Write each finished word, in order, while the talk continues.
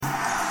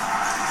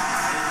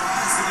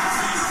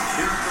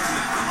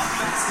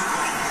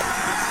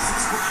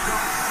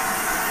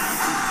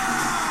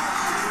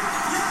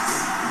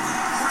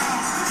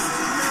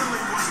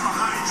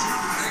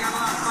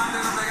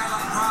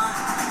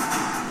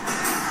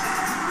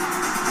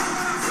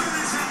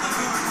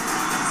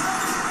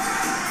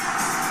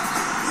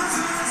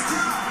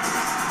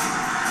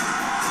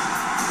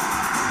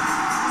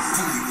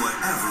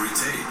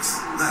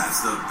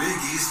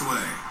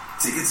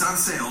Tickets on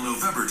sale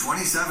November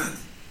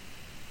 27th.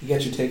 You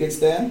got your tickets,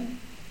 Dan?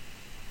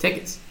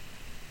 Tickets?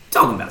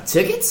 Talking about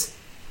tickets?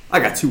 I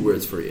got 2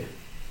 words for you.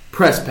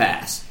 Press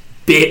pass.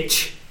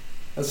 Bitch.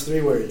 That's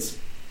 3 words.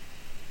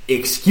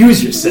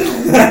 Excuse yourself.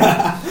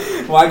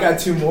 Well, I got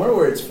 2 more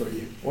words for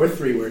you. Or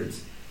 3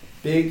 words.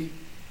 Big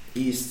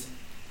East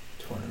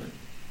Tournament.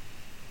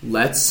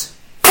 Let's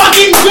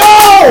fucking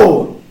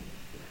go!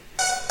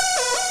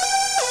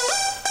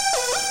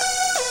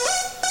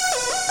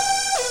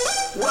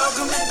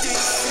 Welcome to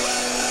DC.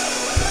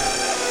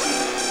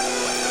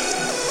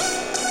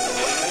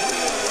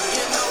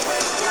 You know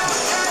when you're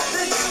at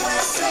the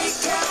USA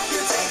Cup,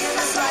 you're taking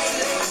it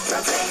slightly.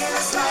 I'm taking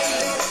it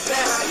slightly.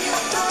 Then how you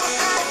don't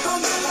act, but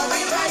we gon'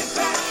 be right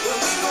back. But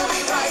we gon'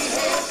 be right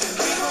here.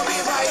 We gon' be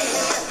right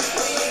here.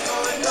 We ain't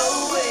going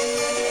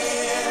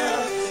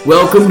nowhere.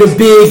 welcome to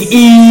Big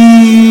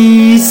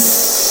East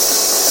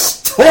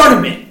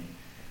Tournament.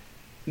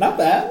 Not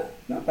bad.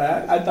 Not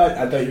bad. I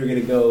thought you were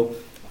gonna go.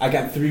 I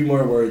got 3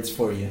 more words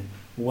for you.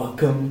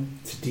 Welcome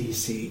to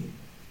DC.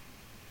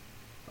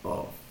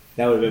 Oh,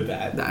 That would have been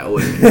bad. that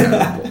would have been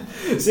terrible.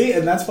 See,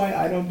 and that's why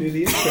I don't do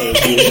the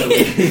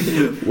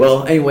intros.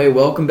 Well, anyway,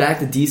 welcome back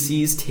to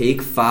DC's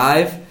Take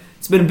 5.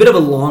 It's been a bit of a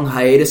long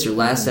hiatus. Your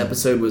last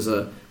episode was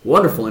a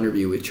wonderful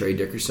interview with Trey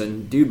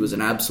Dickerson. Dude was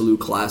an absolute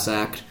class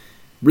act.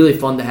 Really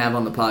fun to have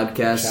on the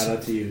podcast. Shout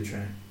out to you,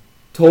 Trey.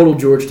 Total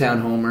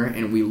Georgetown homer,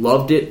 and we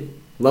loved it.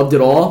 Loved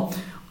it all.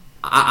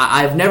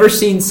 I've never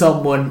seen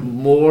someone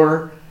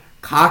more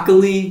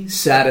cockily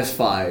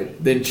satisfied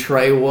than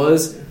Trey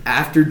was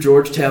after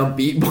Georgetown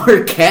beat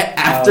Marquette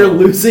after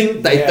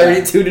losing like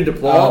 32 to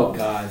DePaul. Oh,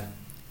 God.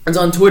 It's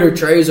on Twitter.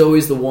 Trey is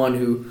always the one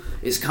who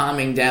is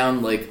calming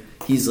down, like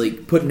he's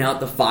like putting out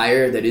the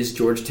fire that is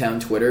Georgetown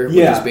Twitter, which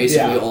is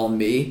basically all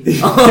me.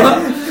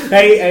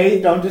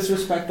 Hey, don't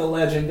disrespect the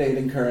legend,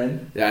 Aiden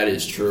Curran. That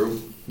is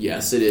true.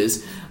 Yes, it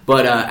is.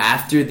 But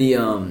after the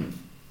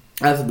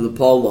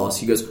DePaul loss,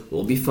 he goes,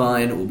 we'll be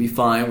fine.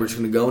 We're just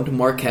going to go into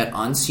Marquette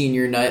on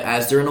senior night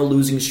as they're in a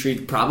losing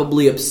streak,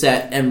 probably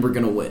upset, and we're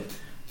going to win.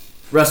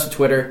 Rest of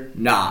Twitter,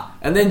 nah.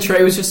 And then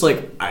Trey was just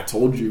like, I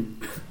told you.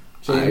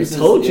 James I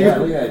told you. Yeah,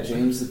 look at that.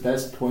 James, the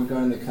best point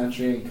guard in the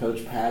country and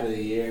Coach Pat of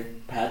the year.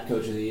 Pat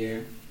Coach of the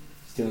Year.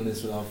 He's doing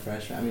this with all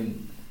freshmen. I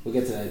mean, we'll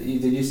get to that.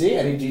 Did you see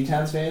any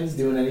G-Towns fans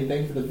doing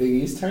anything for the Big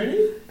East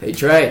tourney? Hey,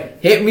 Trey.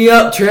 Hit me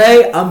up,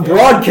 Trey. I'm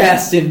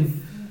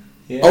broadcasting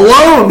Yeah.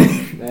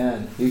 alone.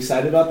 Man, you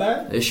excited about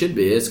that? It should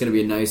be. It's going to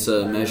be a nice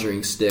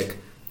measuring stick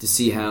to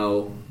see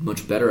how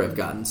much better I've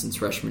gotten since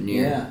freshman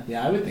year.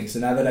 Yeah, I would think so.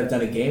 Now that I've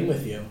done a game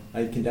with you,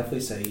 I can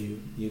definitely say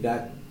you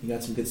got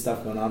some good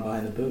stuff going on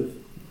behind the booth.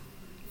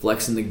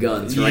 Flexing the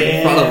guns right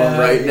in front of them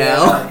right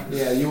now.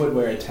 Yeah, you would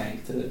wear a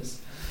tank to this.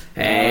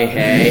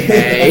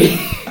 Hey.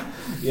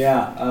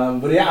 Yeah,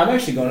 but yeah, I'm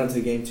actually going out to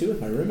the game too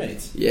with my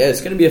roommates. Yeah,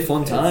 it's going to be a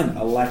fun time. It's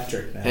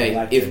electric, man. Hey,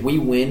 electric. if we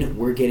win,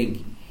 we're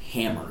getting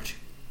hammered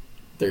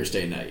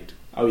Thursday night.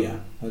 Oh yeah,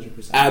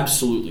 100%.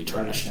 Absolutely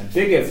trash.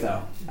 Big if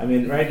though. I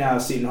mean, right now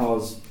Seton Hall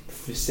is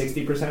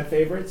 60%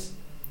 favorites.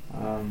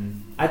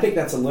 I think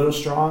that's a little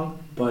strong,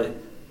 but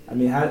I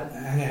mean, how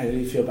do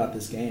you feel about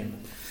this game?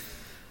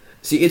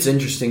 See, it's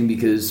interesting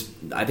because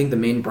I think the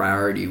main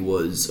priority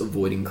was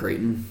avoiding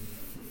Creighton.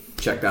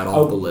 Check that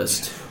off the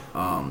list.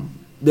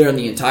 They're on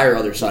the entire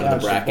other side of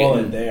the bracket.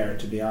 Bullet there,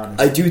 to be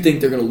honest. I do think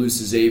they're going to lose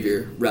to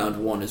Xavier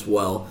round 1 as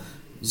well.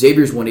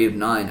 Xavier's won 8 of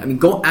 9. I mean,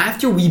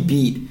 after we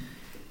beat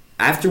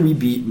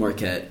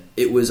Marquette,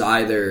 it was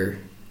either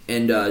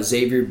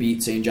Xavier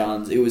beat St.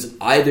 John's. It was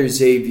either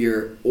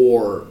Xavier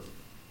or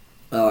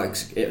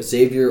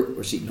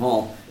Seton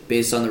Hall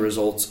based on the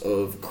results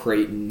of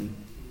Creighton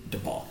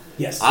DePaul.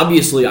 Yes.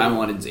 Obviously, I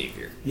wanted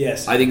Xavier.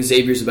 Yes. I think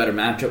Xavier's a better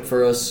matchup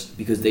for us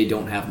because they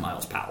don't have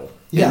Miles Powell.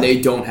 Yeah. And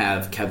they don't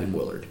have Kevin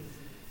Willard,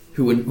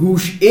 who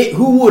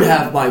would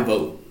have my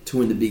vote to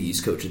win the Big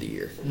East Coach of the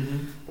Year.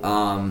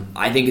 Mm-hmm.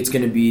 I think it's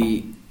going to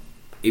be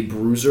a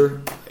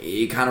bruiser.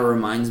 It kind of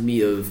reminds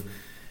me of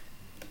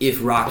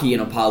if Rocky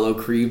and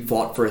Apollo Creed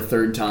fought for a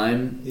third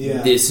time,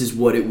 this is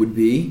what it would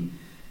be.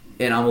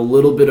 And I'm a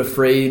little bit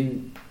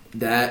afraid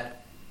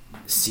that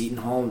Seton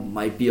Hall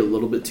might be a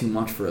little bit too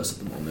much for us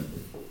at the moment.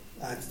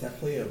 That's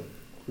definitely a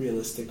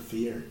realistic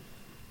fear.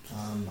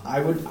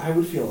 I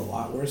would feel a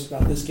lot worse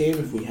about this game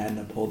if we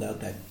hadn't pulled out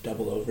that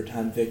double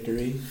overtime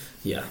victory.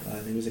 Yeah, I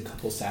think it was a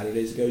couple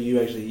Saturdays ago.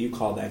 You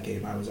called that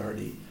game. I was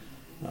already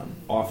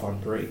off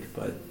on break,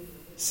 but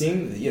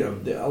seeing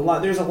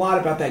there's a lot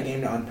about that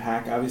game to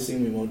unpack. Obviously,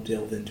 we won't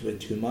delve into it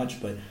too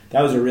much, but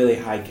that was a really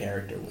high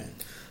character win.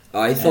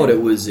 I thought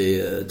it was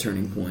a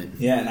turning point.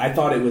 Yeah, and I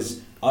thought it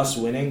was us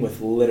winning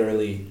with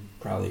literally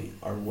probably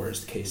our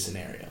worst case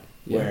scenario,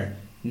 where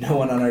no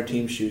one on our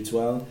team shoots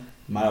well.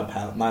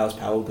 Miles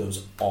Powell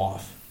goes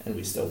off, and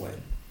we still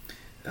win.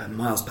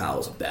 Miles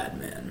Powell's a bad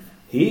man.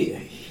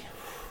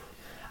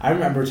 I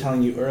remember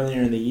telling you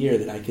earlier in the year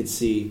that I could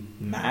see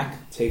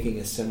Mac taking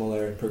a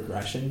similar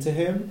progression to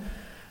him,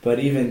 but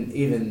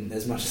even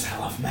as much as I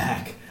love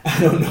Mac,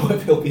 I don't know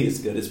if he'll be as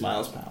good as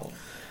Miles Powell.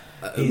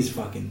 He's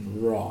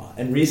fucking raw.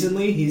 And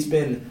recently, he's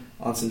been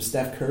on some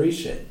Steph Curry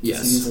shit.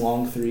 Yes. See these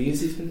long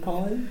threes he's been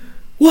pulling?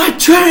 What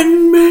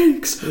Trenton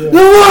makes, Yeah. the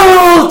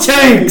world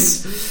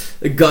takes.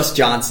 Gus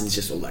Johnson's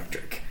just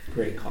electric.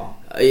 Great call.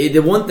 The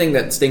one thing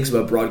that stinks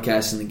about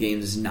broadcasting the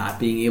games is not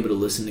being able to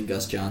listen to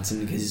Gus Johnson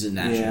because he's a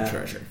national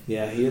treasure.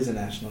 Yeah, he is a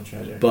national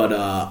treasure. But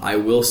I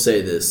will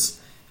say this.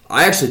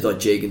 I actually thought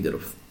Jagan did a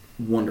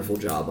wonderful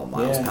job on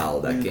Miles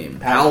Powell that game.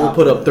 Powell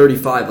put up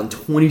 35 on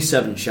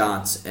 27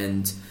 shots,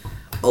 and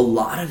a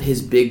lot of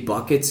his big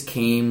buckets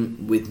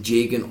came with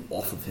Jagan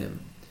off of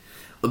him.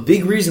 A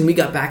big reason we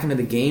got back into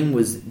the game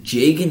was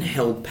Jagan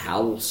held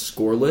Powell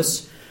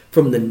scoreless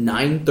from the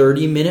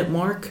 9:30-minute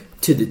mark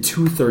to the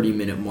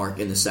 2:30-minute mark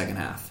in the second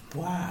half.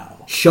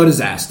 Wow. Shut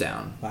his ass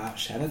down. Wow,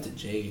 shout out to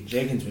Jagan.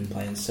 Jagan's been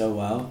playing so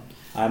well.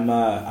 I'm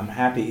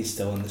happy he's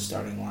still in the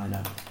starting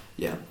lineup.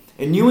 Yeah.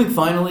 And Ewing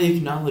finally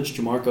acknowledged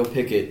Jamarco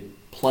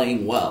Pickett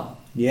playing well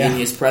in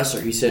his presser.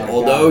 He said,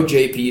 although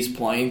JP's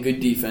playing good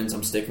defense,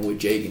 I'm sticking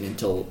with Jagan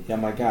until... Yeah,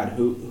 my God,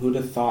 who'd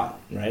have thought,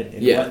 right?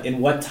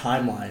 In what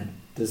timeline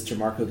does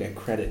Jamarco get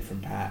credit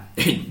from Pat?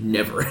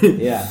 Never.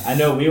 Yeah, I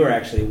know we were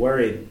actually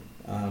worried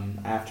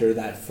after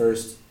that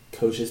first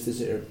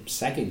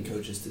second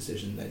coach's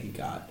decision that he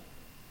got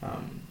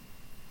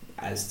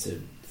as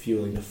to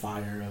fueling the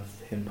fire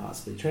of him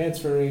possibly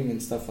transferring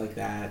and stuff like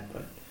that,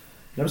 but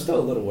I'm still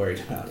a little worried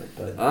about it.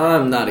 But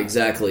I'm not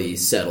exactly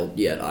settled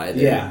yet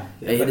either. Yeah.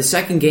 The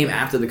second game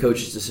after the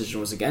coach's decision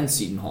was against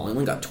Seton Hall. He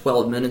only got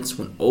 12 minutes,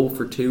 went 0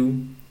 for 2.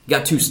 He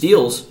got 2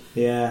 steals.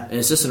 Yeah. An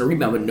assist and a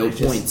rebound, but no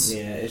points.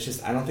 It's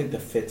just I don't think the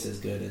fit's as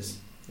good as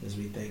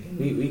we think.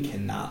 We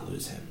cannot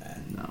lose him,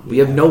 man. No. We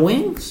have no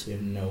wings. We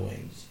have no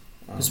wings.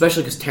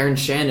 Especially because Terrence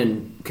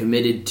Shannon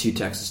committed to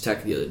Texas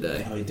Tech the other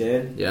day. Oh, he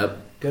did? Yep.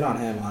 Good on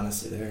him,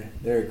 honestly.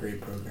 They're a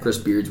great program. Chris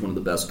Beard's one of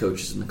the best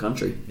coaches in the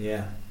country.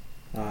 Yeah.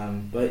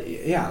 But,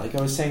 yeah, like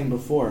I was saying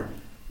before,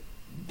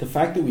 the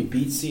fact that we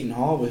beat Seton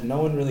Hall with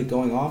no one really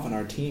going off on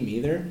our team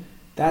either,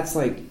 that's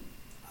like,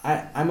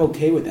 I'm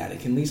okay with that. It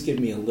can at least give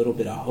me a little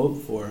bit of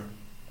hope for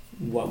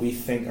what we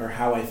think or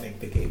how I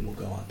think the game will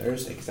go on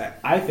Thursday. Because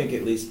I think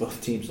at least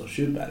both teams will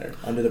shoot better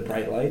under the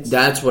bright lights.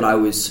 That's what I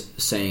was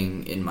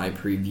saying in my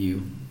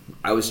preview.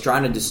 I was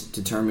trying to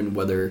determine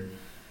whether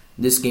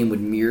this game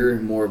would mirror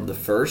more of the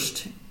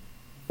first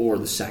or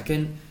the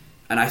second.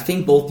 And I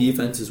think both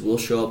defenses will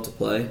show up to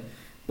play.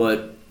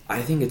 But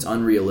I think it's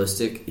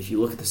unrealistic if you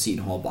look at the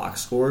Seton Hall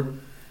box score.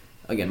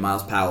 Again,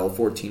 Miles Powell,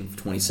 14 for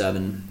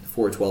 27,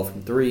 4-12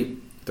 from 3,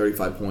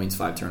 35 points,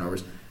 5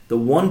 turnovers. The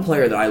one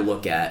player that I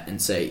look at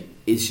and say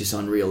it's just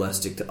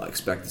unrealistic to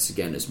expect this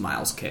again is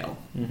Miles Cale.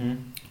 Mm-hmm.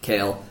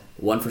 Cale,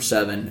 1 for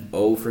 7,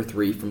 0 for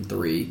 3 from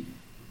 3,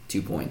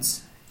 2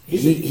 points.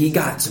 He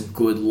got some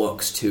good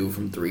looks, too,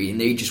 from 3,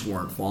 and they just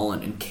weren't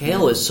falling. And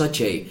Cale is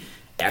such a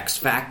X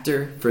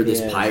factor for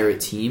this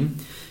Pirate team.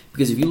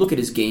 Because if you look at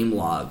his game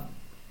log,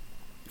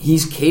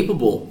 he's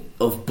capable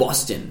of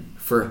busting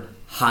for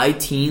high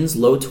teens,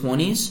 low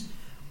 20s,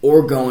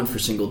 or going for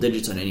single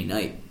digits on any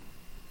night.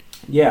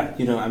 Yeah,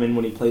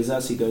 when he plays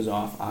us, he goes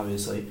off,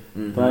 obviously.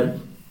 Mm-hmm. But,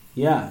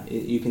 yeah,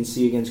 you can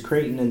see against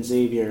Creighton and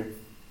Xavier,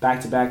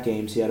 back-to-back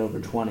games, he had over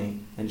 20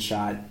 and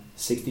shot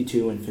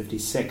 62 and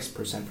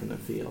 56% from the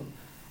field.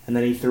 And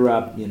then he threw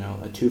up, a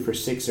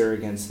 2-for-6er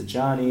against the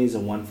Johnnies, a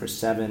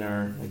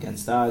 1-for-7er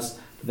against us,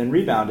 but then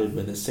rebounded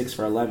with a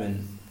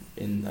 6-for-11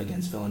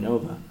 against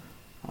Villanova.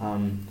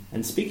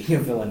 And speaking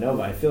of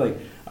Villanova, I feel like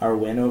our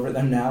win over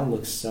them now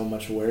looks so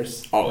much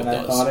worse than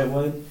I thought it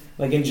would.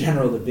 Like, in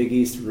general, the Big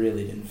East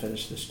really didn't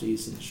finish the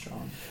season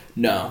strong.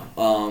 No.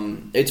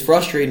 It's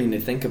frustrating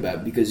to think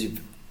about because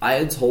I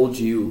had told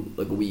you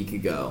like a week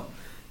ago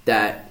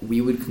that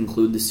we would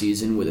conclude the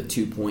season with a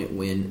 2-point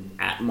win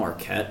at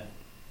Marquette.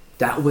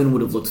 That win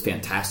would have looked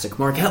fantastic.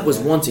 Marquette was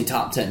once a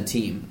top 10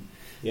 team,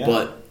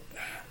 but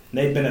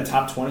they've been a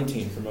top 20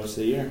 team for most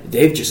of the year.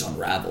 They've just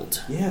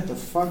unraveled. Yeah,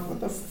 what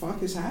the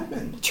fuck has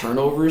happened?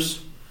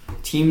 Turnovers.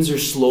 Teams are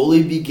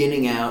slowly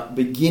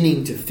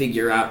beginning to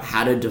figure out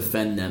how to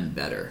defend them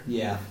better.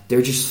 Yeah.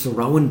 They're just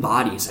throwing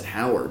bodies at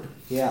Howard.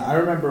 Yeah, I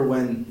remember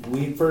when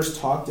we first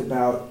talked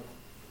about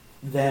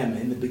them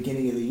in the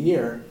beginning of the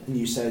year, and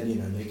you said,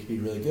 they could be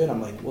really good.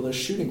 I'm like, well, they're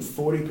shooting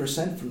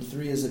 40% from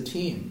 3 as a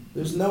team.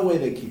 There's no way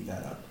they keep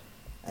that up.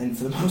 And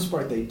for the most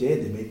part, they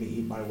did. They made me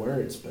eat my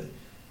words. But,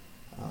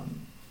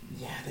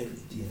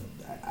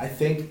 I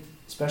think,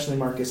 especially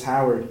Marcus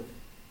Howard,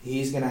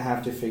 he's going to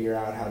have to figure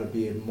out how to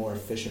be a more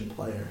efficient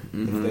player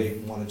if they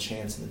want a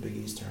chance in the Big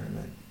East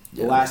tournament.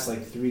 The last,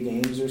 3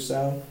 games or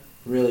so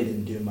really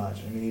didn't do much.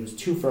 I mean, he was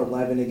 2 for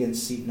 11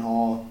 against Seton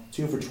Hall,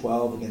 2 for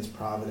 12 against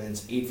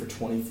Providence, 8 for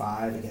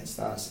 25 against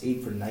us,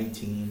 8 for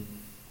 19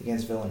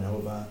 against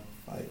Villanova.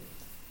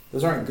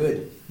 Those aren't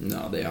good.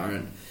 No, they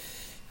aren't.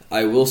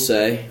 I will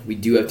say, we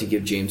do have to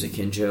give James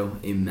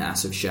Akinjo a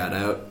massive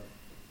shout-out.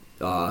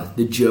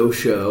 The Joe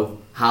Show,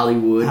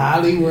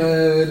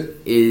 Hollywood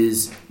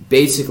is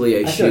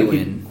basically a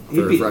shoe-in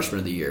for Freshman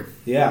of the Year.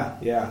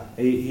 Yeah.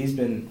 He's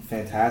been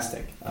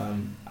fantastic.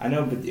 I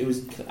know, but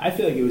I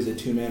feel like it was a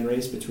 2-man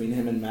race between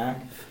him and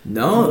Mac.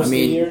 No,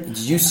 did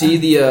you see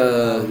the...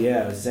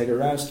 it was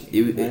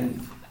Zagorowski.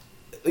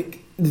 Like,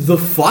 the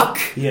fuck?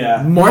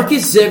 Yeah.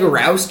 Marcus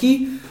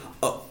Zagorowski.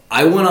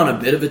 I went on a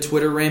bit of a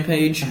Twitter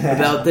rampage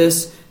about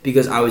this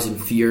because I was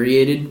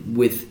infuriated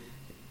with,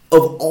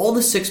 of all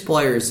the 6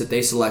 players that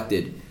they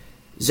selected,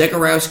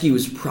 Zagorowski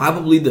was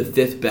probably the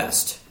 5th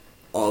best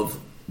of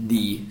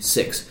the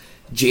 6.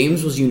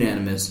 James was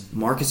unanimous.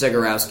 Marcus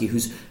Zagorowski,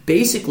 who's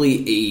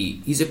basically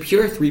he's a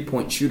pure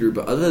 3-point shooter,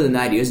 but other than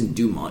that, he doesn't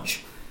do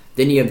much.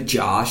 Then you have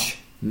Josh,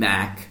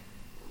 Mac,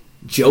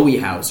 Joey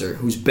Hauser,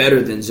 who's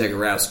better than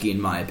Zagorowski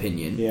in my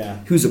opinion.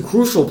 Yeah. Who's a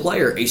crucial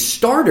player, a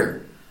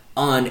starter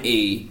on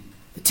a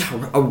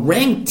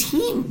ranked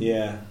team.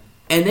 Yeah.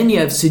 And then you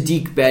have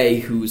Sadiq Bey,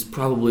 who's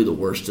probably the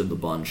worst of the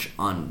bunch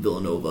on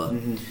Villanova.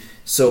 Mm-hmm.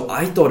 So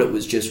I thought it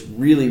was just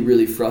really,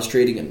 really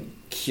frustrating and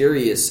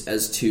curious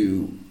as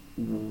to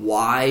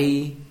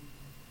why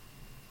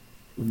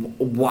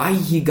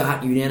he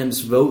got unanimous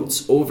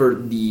votes over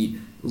the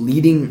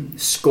leading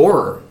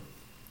scorer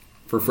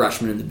for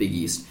freshmen in the Big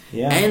East.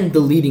 Yeah. And the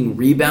leading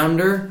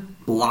rebounder,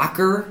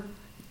 blocker,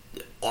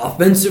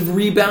 offensive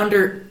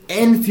rebounder,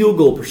 and field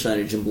goal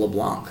percentage in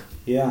LeBlanc.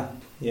 Yeah.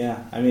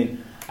 I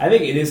mean, I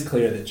think it is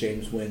clear that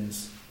James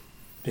wins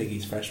Big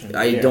East freshman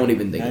I year, don't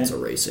even think right? it's a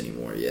race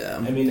anymore, yeah.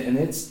 I mean, and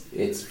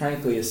it's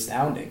frankly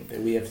astounding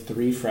that we have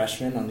 3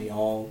 freshmen on the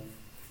all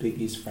Big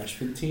East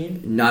freshman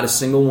team. Not a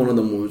single one of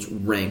them was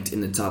ranked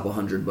in the top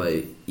 100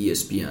 by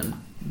ESPN.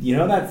 You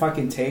know that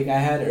fucking take I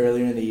had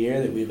earlier in the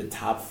year that we have a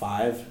top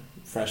 5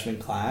 freshman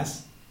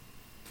class?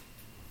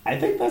 I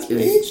think that's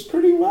aged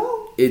pretty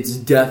well. It's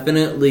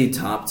definitely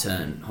top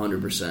 10,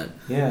 100%.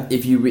 Yeah.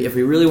 If we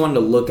really wanted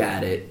to look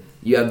at it,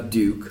 you have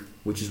Duke,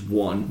 which is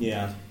 1.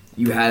 Yeah.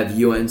 You have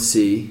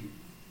UNC,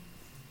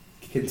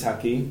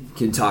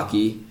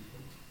 Kentucky.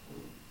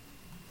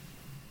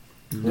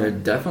 There are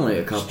definitely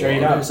a couple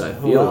Straight others, up. I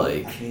Who feel else?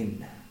 like. I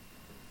mean,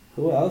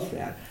 who else,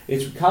 man?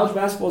 It's college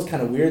basketball is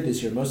kind of weird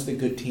this year. Most of the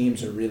good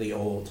teams are really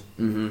old.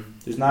 Mm-hmm.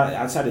 There's not,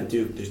 outside of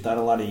Duke, there's not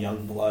a lot of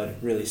young blood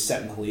really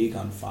setting the league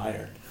on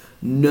fire.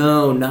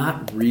 No,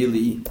 not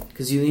really.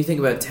 Because you think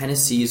about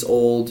Tennessee's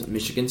old,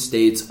 Michigan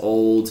State's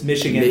old,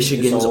 Michigan's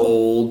Michigan's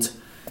old.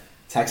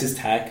 Texas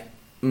Tech.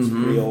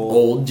 Mm-hmm. Pretty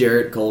old.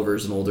 Jarrett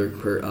Culver's an older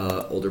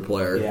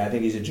player. Yeah, I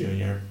think he's a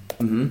junior.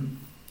 Mm-hmm.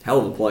 Hell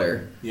of a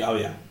player. Yeah, oh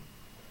yeah.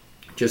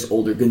 Just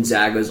older.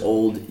 Gonzaga's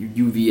old.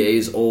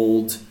 UVA's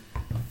old.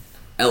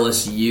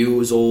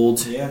 LSU is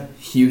old. Yeah.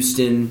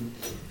 Houston.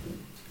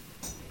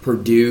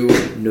 Purdue.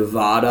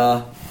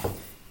 Nevada.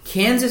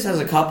 Kansas has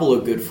a couple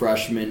of good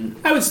freshmen.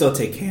 I would still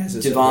take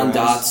Kansas. Devon over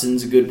us.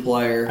 Dotson's a good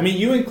player. I mean,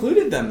 you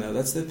included them, though.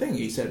 That's the thing.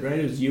 You said, right?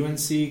 It was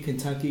UNC,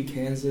 Kentucky,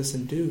 Kansas,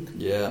 and Duke.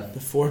 Yeah. The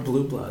 4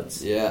 blue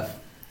bloods. Yeah.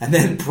 And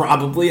then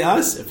probably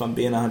us, if I'm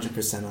being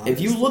 100% honest. If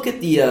you look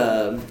at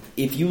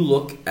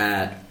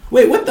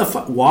Wait, what the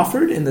fuck?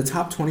 Wofford in the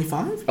top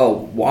 25?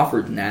 Oh,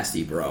 Wofford's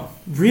nasty, bro.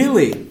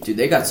 Really? Dude,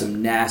 they got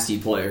some nasty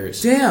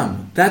players.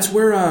 Damn. That's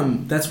where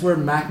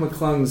Mac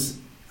McClung's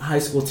high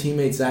school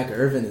teammate Zach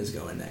Irvin is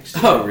going next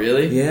year. Oh,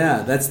 really?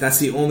 Yeah, that's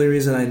the only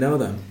reason I know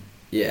them.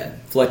 Yeah.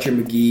 Fletcher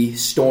McGee,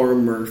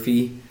 Storm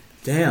Murphy.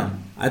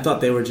 Damn. I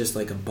thought they were just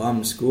like a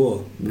bum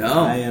school.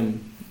 No. I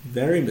am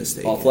very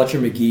mistaken. Oh, Fletcher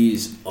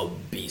McGee's a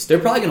beast. They're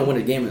probably going to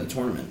win a game in the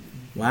tournament.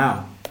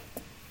 Wow.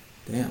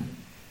 Damn.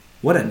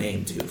 What a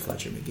name, too,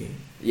 Fletcher McGee.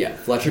 Yeah,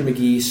 Fletcher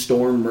McGee,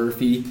 Storm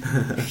Murphy.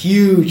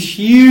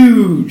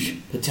 huge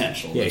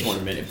potential in the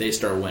tournament if they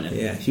start winning.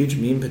 Yeah, huge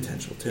meme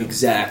potential, too.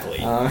 Exactly.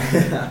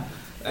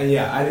 And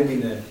yeah, I didn't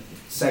mean to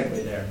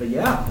segue there. But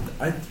yeah,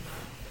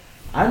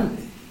 I'm,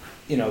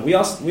 we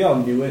all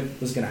knew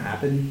it was going to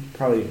happen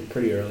probably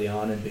pretty early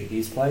on in Big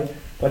East play.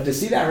 But to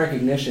see that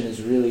recognition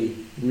is really,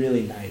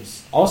 really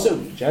nice.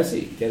 Also,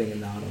 Jesse getting a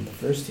nod on the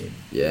first team.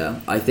 Yeah,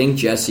 I think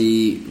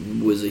Jesse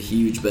was a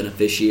huge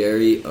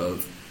beneficiary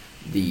of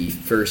the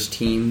first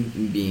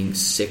team being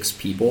 6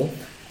 people.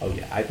 Oh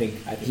yeah, I think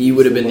he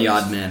would have been the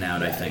odd man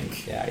out. I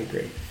think. Yeah, I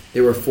agree.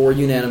 There were 4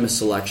 unanimous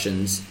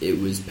selections.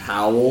 It was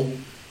Powell,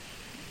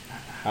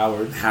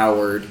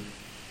 Howard,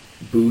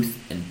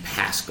 Booth, and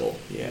Pascal.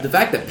 Yeah. The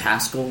fact that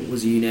Pascal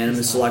was a unanimous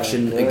He's not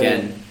selection that good.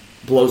 again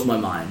blows my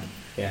mind.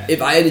 Yeah.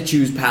 If I had to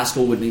choose,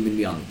 Pascal wouldn't even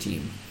be on the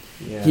team.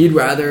 Yeah. He'd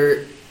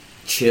rather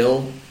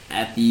chill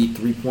at the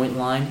 3-point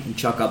line and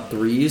chuck up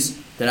threes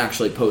than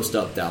actually post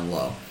up down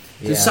low.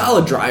 He's a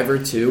solid driver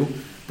too,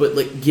 but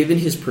given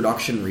his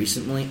production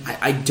recently,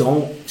 I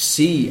don't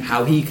see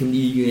how he can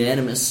be a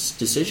unanimous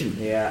decision.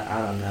 Yeah,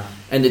 I don't know.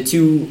 And the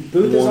two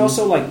Booth is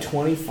also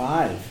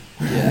 25.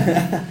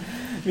 Yeah.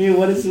 I mean,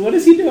 what is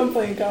he doing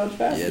playing college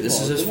basketball? Yeah, this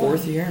is his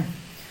 4th year.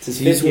 It's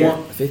his 5th year.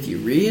 5th year,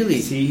 really?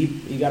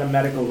 He got a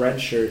medical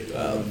red shirt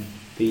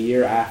the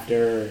year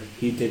after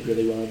he did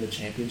really well in the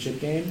championship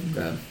game.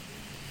 Okay.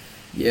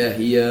 Yeah,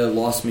 he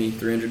lost me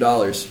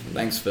 $300.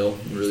 Thanks, Phil.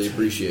 Really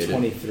appreciate it.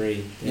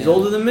 23. He's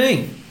older than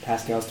me.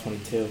 Pascal's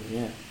 22.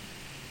 Yeah.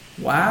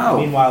 Wow.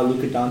 Meanwhile,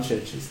 Luka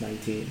Doncic is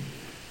 19.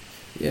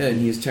 Yeah, and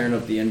he's tearing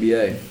up the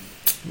NBA.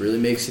 Really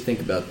makes you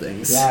think about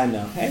things. Yeah, I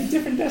know. And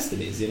different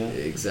destinies,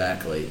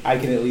 Exactly. I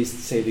can at least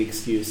say the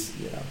excuse,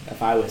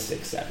 if I was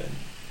 6'7".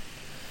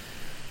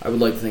 I would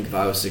like to think if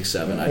I was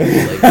 6'7", I'd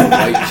be like the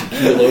white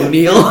Shaquille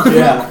O'Neal.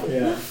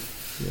 Yeah.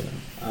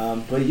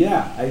 But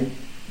yeah,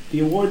 the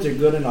awards are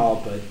good and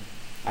all, but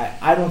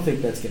I don't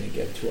think that's going to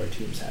get to our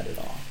team's head at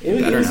all.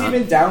 It was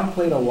even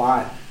downplayed a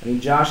lot. I mean,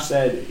 Josh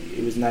said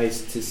it was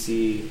nice to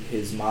see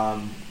his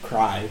mom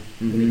cry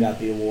when he got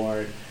the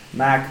award.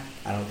 Mac,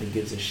 I don't think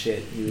gives a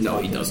shit. He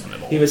doesn't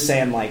at all. He was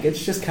saying like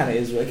it's just kind of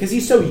is because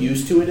he's so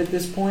used to it at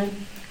this point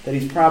that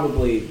he's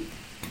probably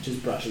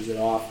just brushes it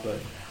off. But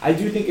I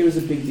do think it was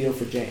a big deal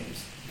for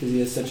James because he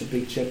has such a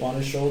big chip on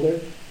his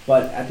shoulder.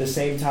 But at the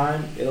same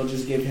time, it'll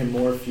just give him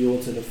more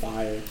fuel to the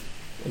fire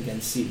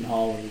against Seton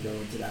Hall when we go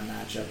into that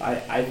matchup.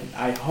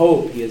 I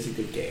hope he has a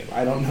good game.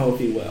 I don't know if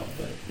he will,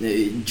 but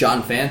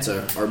John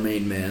Fanta, our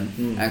main man,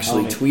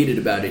 tweeted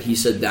about it. He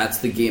said that's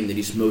the game that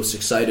he's most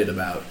excited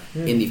about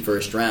in the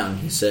first round.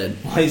 He said,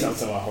 well, he's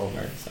also a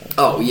homer. So.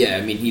 Oh yeah,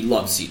 I mean he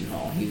loves Seton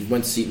Hall. He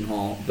went to Seton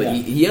Hall, but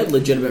he had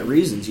legitimate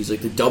reasons. He's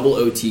like the double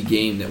OT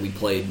game that we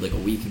played like a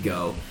week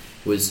ago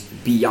was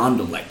beyond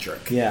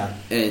electric. Yeah,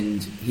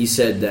 and he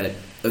said that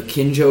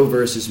Akinjo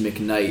versus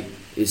McKnight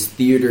is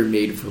theater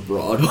made for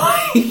Broadway.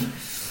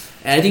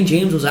 And I think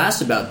James was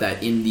asked about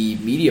that in the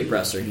media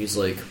presser, and he's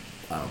like,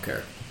 I don't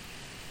care.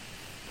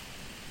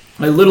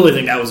 I literally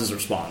think that was his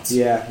response.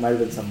 Yeah, might have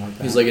been something like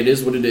that. He's like, it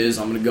is what it is,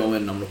 I'm going to go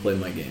in and I'm going to play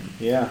my game.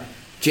 Yeah.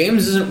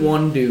 James isn't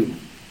one to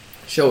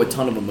show a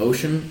ton of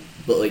emotion,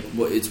 but like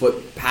it's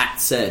what Pat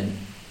said,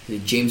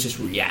 James just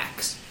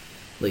reacts.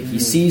 Like, he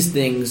sees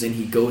things and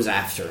he goes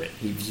after it.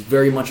 He's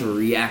very much a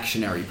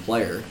reactionary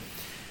player,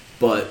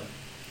 but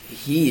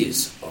he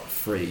is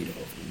afraid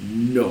of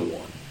no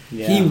one.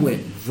 Yeah. He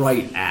went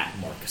right at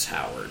Marcus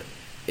Howard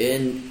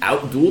and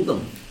outdueled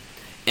them.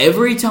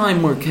 Every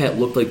time Marquette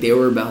looked like they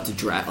were about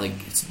to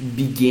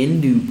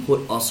begin to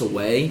put us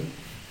away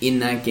in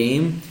that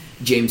game,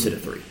 James hit a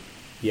three.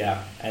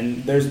 Yeah,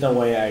 and there's no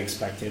way I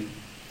expect him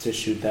to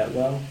shoot that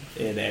well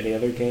in any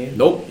other game.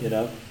 Nope. You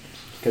know,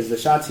 because the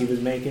shots he was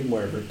making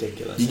were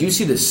ridiculous. Did you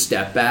see the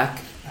step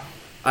back?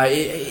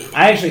 I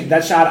actually,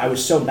 that shot I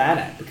was so mad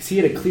at because he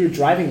had a clear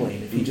driving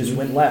lane if he just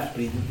went left,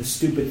 but he did the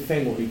stupid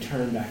thing where he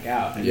turned back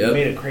out. And he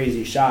made a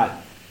crazy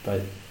shot,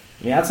 but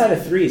I mean, outside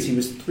of threes, he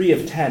was 3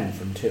 of 10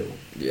 from 2.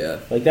 Yeah.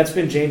 Like, that's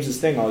been James's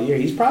thing all year.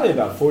 He's probably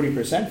about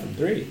 40% from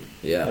 3.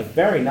 Yeah. Like,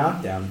 very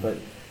knockdown, but,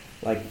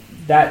 like,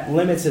 that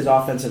limits his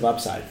offensive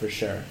upside for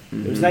sure.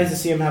 It was nice to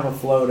see him have a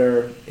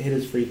floater, hit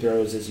his free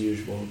throws as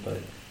usual, but...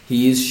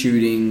 He is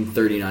shooting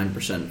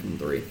 39% from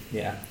 3.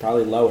 Yeah,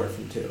 probably lower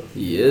from 2.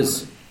 He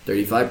is.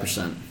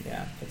 35%.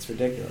 Yeah, that's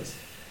ridiculous.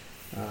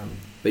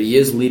 But he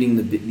is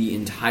leading the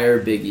entire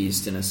Big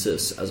East in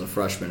assists as a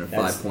freshman at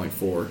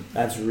 5.4.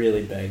 That's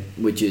really big.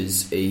 Which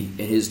is and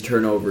his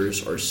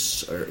turnovers are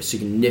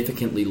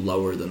significantly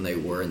lower than they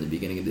were in the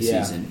beginning of the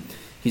season.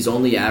 He's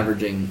only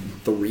averaging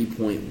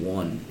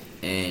 3.1,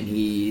 and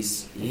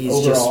he's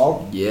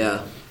overall.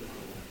 Just,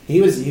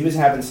 he was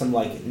having some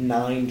like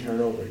 9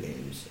 turnover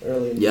games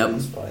early in the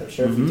East play. I'm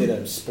sure if he did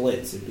a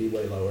splits, it'd be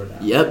way lower now.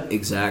 Yep,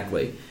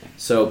 exactly.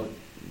 So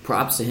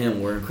props to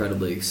him. We're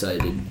incredibly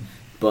excited.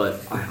 But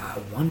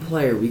one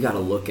player we got to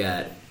look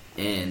at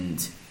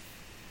and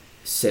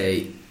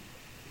say,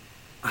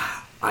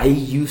 I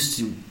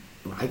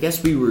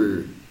guess we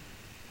were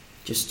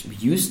just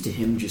used to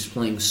him just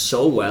playing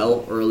so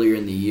well earlier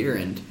in the year,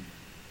 and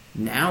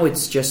now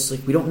it's just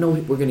like we don't know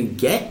what we're going to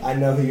get. I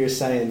know who you're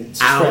saying. It's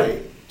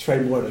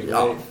Trey Warner, right?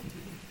 Oh,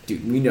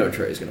 dude, we know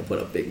Trey's going to put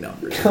up big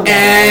numbers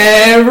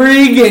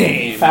every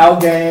game. Foul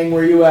gang,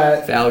 where you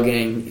at? Foul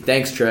gang.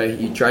 Thanks, Trey.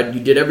 You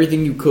did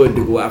everything you could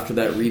to go after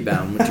that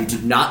rebound, which you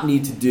did not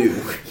need to do,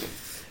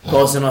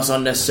 causing us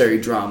unnecessary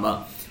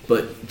drama.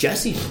 But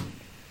Jesse,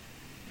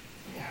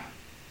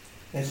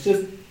 it's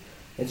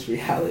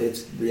reality.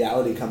 It's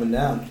reality coming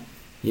down.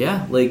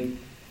 Yeah, like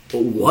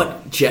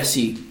what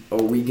Jesse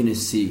are we going to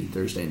see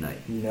Thursday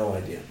night? No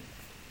idea.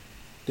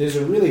 There's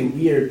a really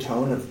weird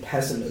tone of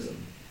pessimism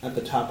at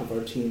the top of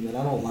our team that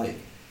I don't like.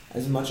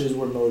 As much as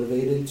we're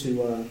motivated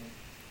to...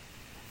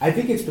 I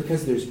think it's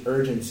because there's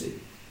urgency.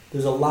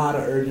 There's a lot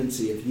of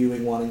urgency of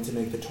Ewing wanting to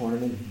make the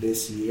tournament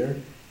this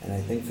year. And I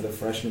think for the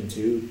freshmen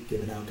too,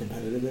 given how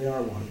competitive they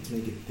are, wanting to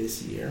make it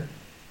this year.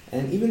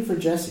 And even for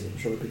Jesse, I'm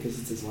sure because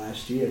it's his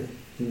last year,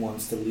 he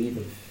wants to leave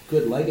a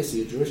good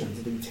legacy at Georgetown,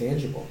 something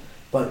tangible.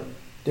 But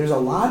there's a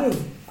lot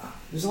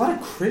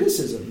of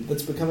criticism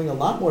that's becoming a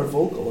lot more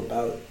vocal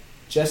about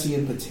Jesse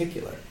in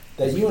particular,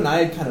 that you and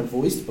I had kind of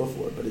voiced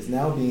before, but is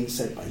now being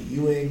said by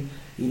Ewing,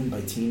 even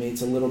by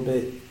teammates a little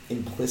bit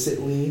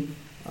implicitly.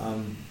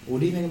 What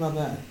do you think about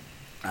that?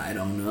 I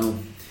don't know.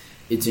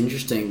 It's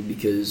interesting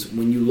because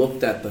when you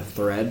looked at the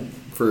thread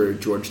for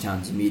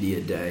Georgetown's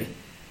media day,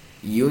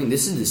 Ewing,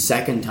 this is the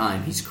second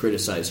time he's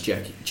criticized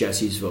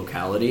Jesse's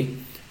vocality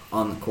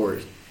on the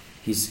court.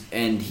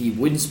 And he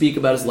wouldn't speak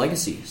about his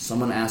legacy.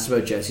 Someone asked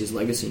about Jesse's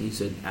legacy, and he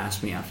said,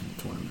 ask me after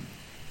the tournament.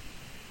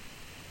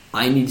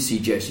 I need to see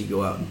Jesse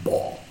go out and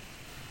ball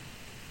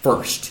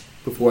first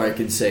before I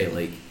can say,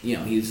 like, you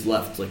know, he's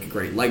left, like, a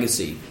great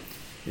legacy.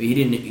 He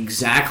didn't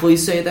exactly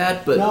say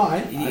that, but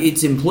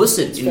it's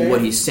implicit in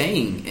what he's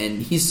saying.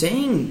 And he's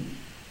saying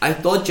I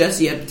thought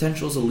Jesse had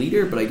potential as a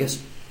leader, but I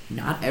guess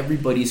not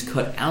everybody's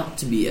cut out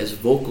to be as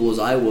vocal as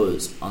I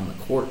was on the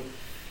court.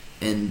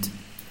 And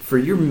for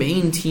your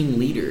main team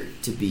leader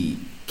to be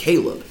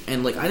Caleb,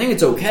 and like I think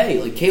it's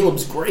okay. Like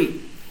Caleb's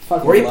great,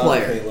 Fucking great love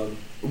player. Caleb.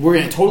 We're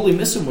gonna totally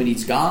miss him when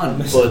he's I gone.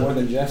 miss But him more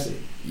than Jesse.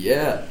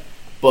 yeah,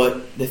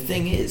 but the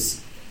thing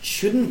is,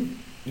 shouldn't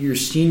your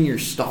senior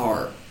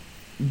star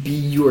be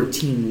your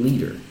team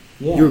leader,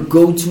 Yeah. your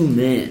go-to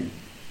man?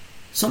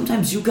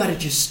 Sometimes you gotta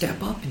just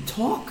step up and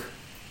talk.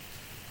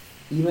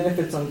 Even if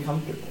it's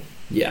uncomfortable.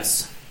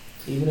 Yes.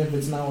 Even if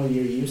it's not what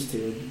you're used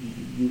to,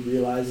 you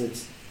realize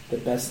it's the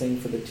best thing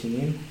for the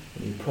team,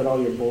 and you put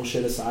all your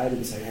bullshit aside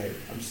and say, hey,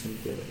 I'm just going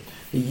to do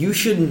it. You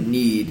shouldn't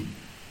need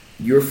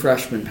your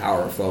freshman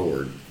power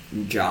forward,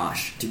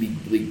 Josh, to be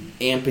like,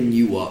 amping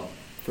you up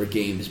for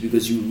games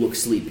because you look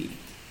sleepy.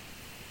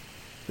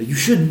 But you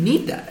shouldn't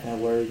need that. That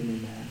worried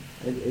me, man.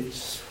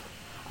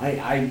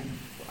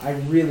 I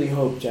really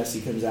hope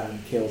Jesse comes out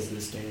and kills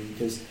this game,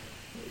 because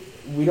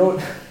we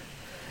don't...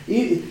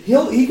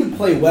 He could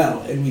play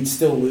well and we'd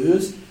still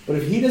lose, but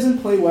if he doesn't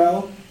play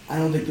well, I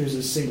don't think there's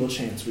a single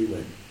chance we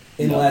win.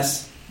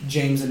 Unless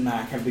James and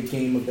Mac have the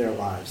game of their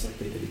lives like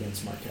they did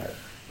against Marquette.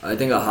 I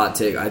think a hot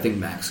take, I think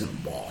Mac's going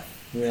to ball.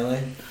 Really?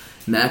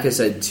 Mac has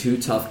had 2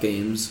 tough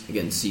games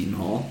against Seton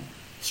Hall,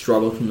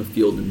 struggled from the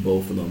field in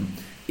both of them.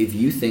 If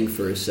you think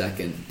for a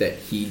second that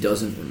he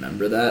doesn't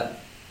remember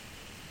that,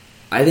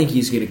 I think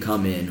he's going to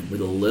come in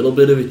with a little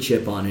bit of a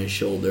chip on his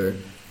shoulder,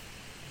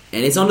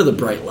 and it's under the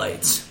bright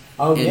lights.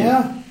 Oh, And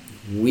yeah?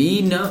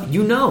 we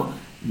know,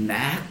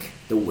 Mac,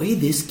 the way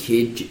this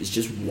kid is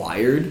just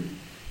wired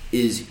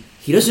is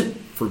he doesn't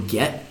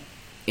forget,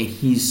 and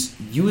he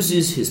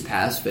uses his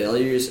past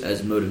failures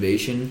as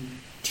motivation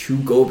to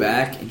go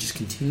back and just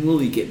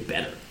continually get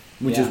better,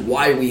 which is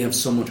why we have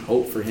so much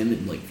hope for him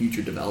in like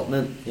future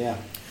development. Yeah.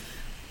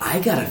 I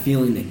got a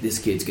feeling that this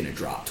kid's going to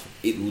drop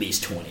at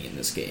least 20 in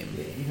this game.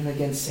 Even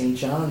against St.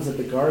 John's at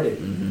the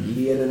Garden, Mhm.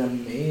 he had an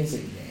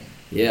amazing game.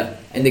 Yeah,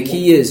 and the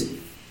key is,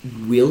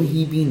 will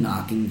he be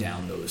knocking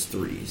down those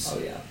threes? Oh,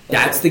 yeah.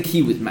 That's the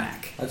key with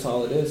Mac. That's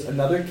all it is.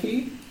 Another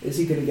key is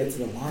he going to get to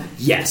the line.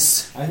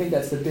 Yes. I think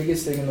that's the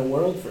biggest thing in the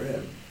world for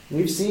him.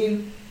 We've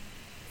seen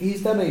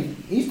he's done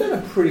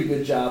a pretty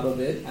good job of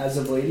it as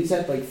of late. He's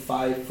had like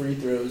 5 free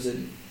throws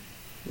in,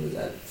 what was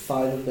that,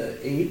 5 of the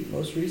 8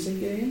 most recent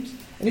games,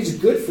 and he's a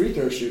good free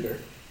throw shooter.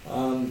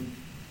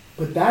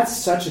 But that's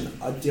such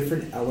a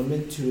different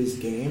element to his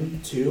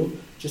game too,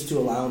 just to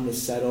allow him to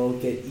settle,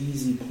 get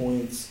easy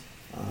points,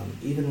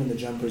 even when the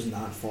jumper's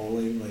not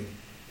falling. Like,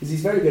 because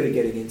he's very good at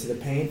getting into the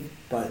paint,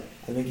 but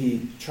I think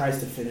he tries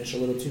to finish a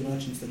little too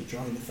much instead of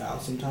drawing the foul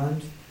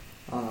sometimes.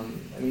 I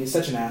mean, he's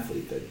such an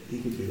athlete that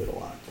he could do it a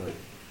lot. But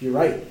you're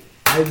right.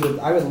 I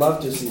would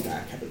love to see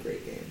Mac have a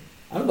great game.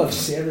 I would love to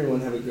see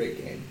everyone have a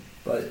great game.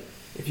 But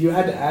if you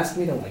had to ask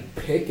me to like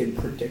pick and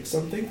predict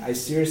something, I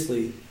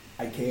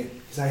can't,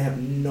 because I have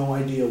no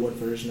idea what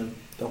version of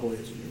the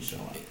Hoyas are going to show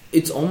up.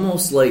 It's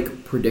almost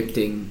like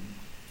predicting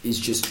is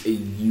just a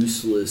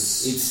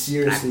useless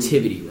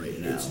activity right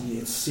now.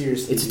 It's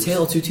seriously. It's a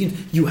tale of two teams.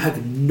 You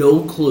have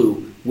no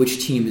clue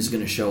which team is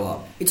going to show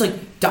up. It's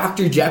like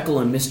Dr. Jekyll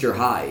and Mr.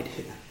 Hyde.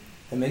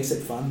 It makes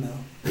it fun though.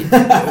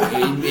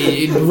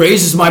 It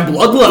raises my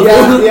blood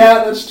level.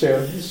 Yeah, that's true.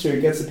 It's true.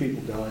 It gets the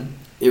people going.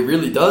 It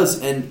really does.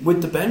 And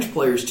with the bench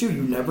players, too,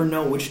 you never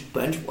know which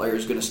bench player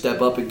is going to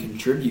step up and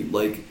contribute.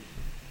 Like,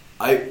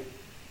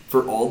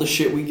 for all the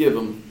shit we give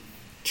him,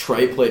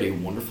 Trey played a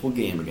wonderful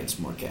game against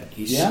Marquette.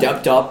 He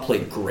stepped up,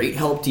 played great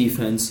help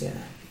defense. Yeah.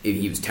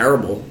 He was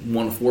terrible.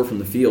 1 of 4 from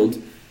the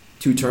field,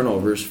 2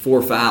 turnovers,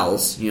 4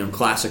 fouls,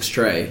 classics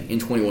Trey in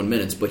 21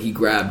 minutes. But he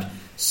grabbed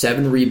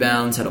 7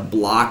 rebounds, had a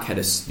block, had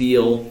a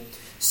steal,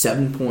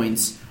 7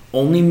 points,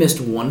 only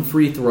missed 1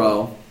 free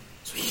throw.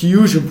 So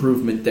huge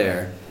improvement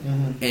there.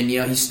 Mm-hmm. And,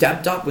 he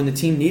stepped up when the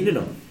team needed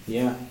him.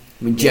 Yeah.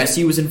 I mean,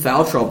 Jesse was in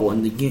foul trouble,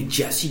 and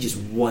Jesse just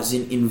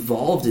wasn't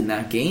involved in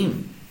that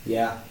game.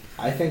 Yeah.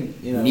 I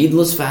think,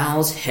 Needless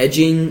fouls,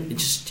 hedging,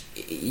 just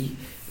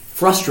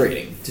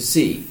frustrating to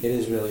see. It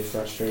is really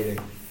frustrating.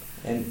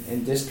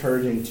 And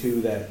discouraging,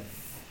 too, that,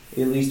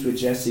 at least with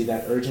Jesse,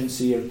 that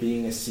urgency of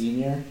being a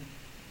senior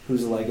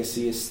whose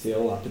legacy is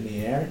still up in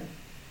the air,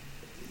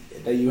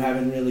 that you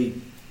haven't really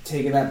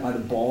taken that by the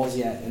balls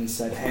yet and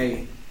said,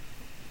 hey,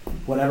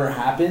 whatever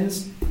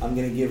happens, I'm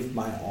going to give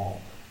my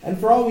all. And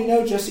for all we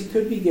know, Jesse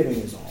could be giving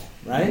his all,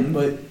 right? Mm-hmm.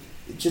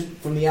 But just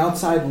from the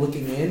outside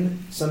looking in,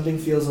 something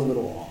feels a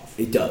little off.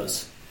 It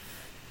does.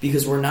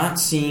 Because we're not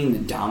seeing the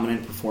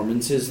dominant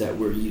performances that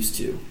we're used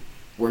to.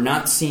 We're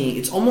not seeing...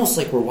 It's almost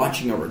like we're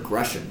watching a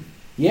regression.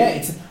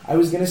 Yeah, I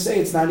was going to say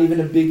it's not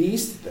even a Big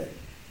East thing.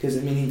 Because,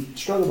 he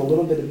struggled a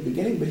little bit at the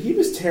beginning, but he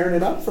was tearing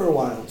it up for a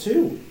while,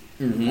 too.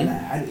 Mm-hmm.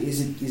 And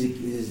is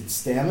it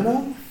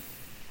stamina?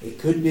 It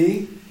could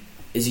be.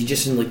 Is he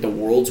just in, the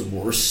world's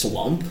worst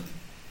slump?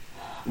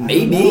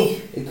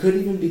 Maybe. It could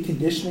even be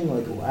conditioning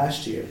like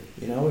last year.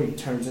 He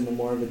turns into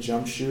more of a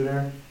jump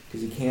shooter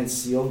because he can't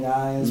seal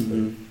guys.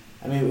 Mm-hmm.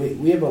 I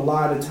mean, we have a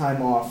lot of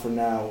time off from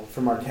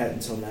Marquette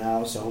until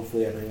now, so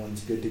hopefully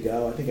everyone's good to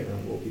go. I think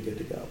everyone will be good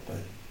to go, but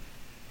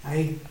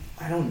I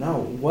don't know.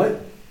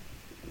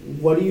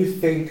 What do you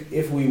think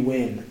if we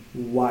win?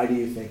 Why do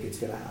you think it's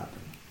going to happen?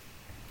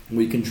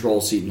 We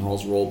control Seton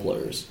Hall's role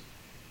players.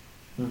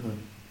 Mm-hmm.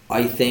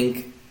 I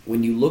think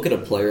when you look at a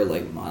player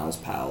like Miles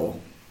Powell,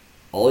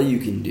 all you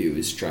can do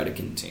is try to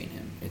contain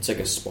him. It's like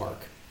a spark.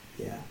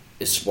 Yeah.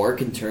 A spark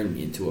can turn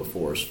into a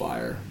forest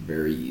fire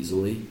very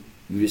easily.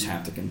 You just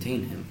have to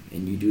contain him,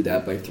 and you do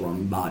that by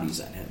throwing bodies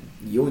at him.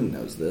 Ewing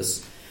knows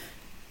this.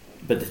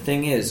 But the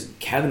thing is,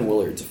 Kevin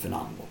Willard's a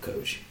phenomenal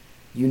coach.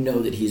 You know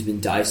that he's been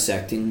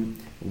dissecting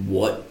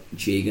what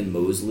Jagan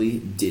Mosley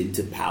did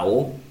to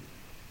Powell,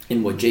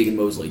 and what Jagan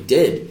Mosley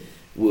did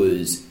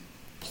was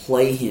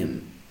play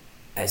him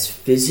as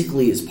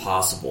physically as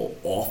possible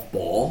off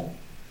ball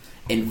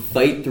and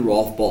fight through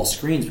off ball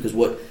screens, because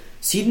what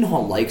Seton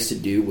Hall likes to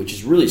do, which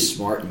is really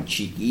smart and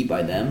cheeky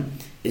by them,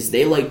 is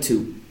they like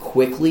to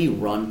quickly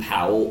run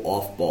Powell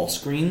off ball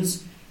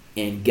screens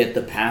and get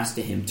the pass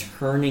to him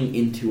turning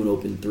into an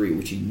open three,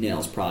 which he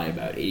nails probably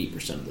about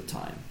 80% of the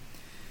time.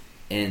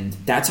 And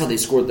that's how they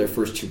scored their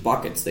first 2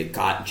 buckets. They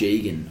got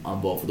Jagan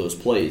on both of those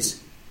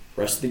plays.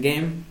 Rest of the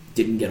game,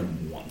 didn't get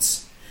him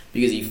once,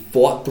 because he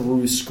fought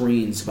through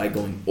screens by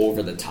going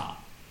over the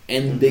top.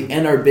 And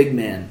and our big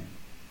man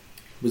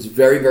was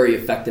very, very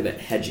effective at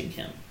hedging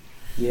him.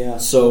 Yeah.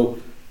 So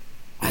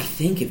I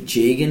think if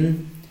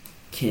Jagan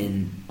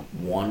can,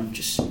 one,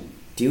 just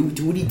do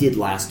what he did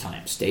last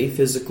time. Stay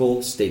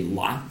physical, stay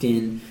locked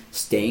in,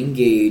 stay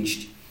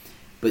engaged.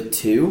 But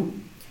 2,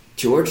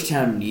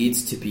 Georgetown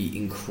needs to be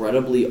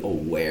incredibly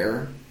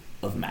aware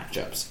of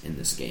matchups in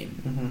this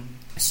game. Mm-hmm.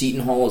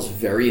 Seton Hall is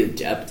very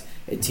adept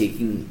at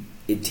taking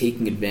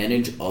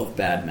advantage of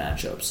bad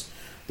matchups.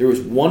 There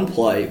was one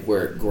play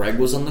where Greg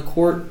was on the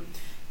court,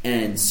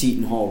 and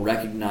Seton Hall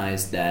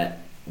recognized that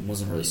it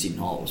wasn't really Seton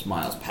Hall, it was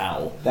Miles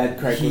Powell. That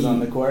Greg was on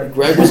the court?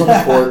 Greg was on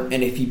the court,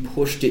 and if he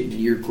pushed it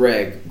near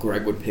Greg,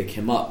 Greg would pick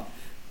him up.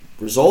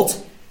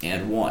 Result,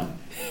 and 1.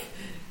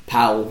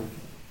 Powell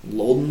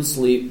lulled him to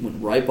sleep,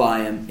 went right by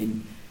him,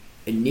 and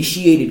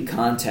initiated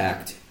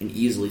contact and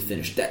easily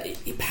finished.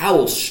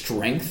 Powell's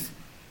strength,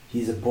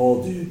 he's a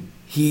bull, dude.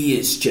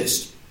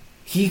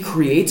 He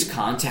creates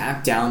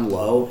contact down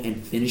low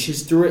and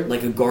finishes through it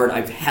like a guard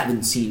I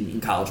haven't seen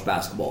in college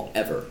basketball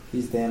ever.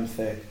 He's damn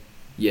thick.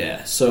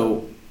 Yeah,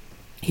 so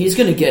he's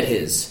going to get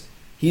his.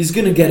 He's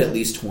going to get at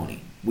least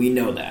 20. We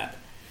know that.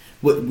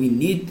 What we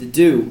need to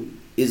do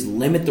is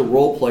limit the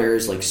role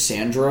players like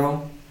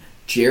Sandro,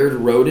 Jared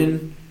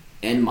Rhoden,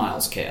 and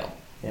Miles Cale.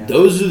 Yeah.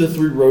 Those are the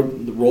 3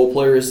 role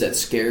players that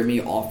scare me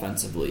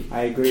offensively.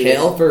 I agree.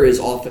 Cale for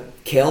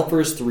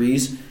his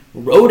threes.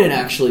 Rhoden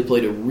actually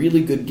played a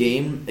really good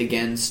game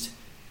against...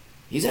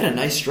 He's had a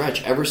nice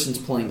stretch ever since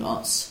playing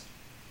us.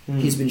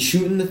 He's been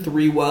shooting the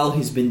 3 well.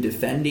 He's been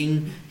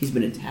defending. He's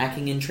been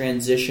attacking in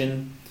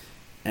transition.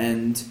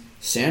 And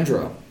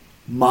Sandro,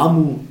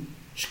 Mamu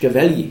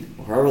Shkaveli,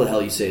 or however the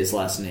hell you say his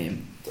last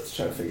name. Let's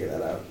try to figure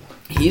that out.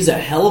 He's a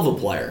hell of a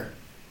player.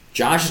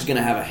 Josh is going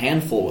to have a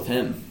handful with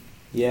him.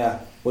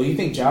 Yeah. Well, you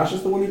think Josh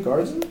is the one who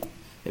guards him?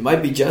 It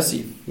might be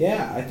Jesse.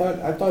 Yeah, I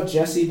thought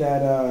Jesse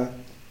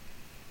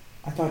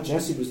I thought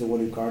Jesse was the one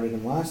who guarded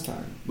him last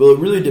time. Well, it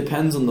really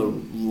depends on the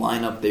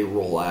lineup they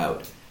roll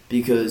out,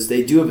 because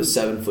they do have a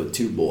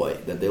 7'2" boy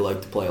that they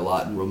like to play a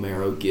lot in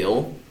Romero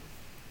Gill.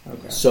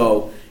 Okay.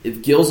 So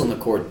if Gill's on the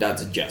court,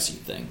 that's a Jesse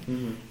thing.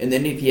 Mm-hmm. And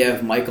then if you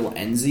have Michael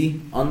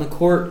Enzi on the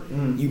court,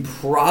 you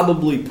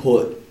probably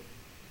put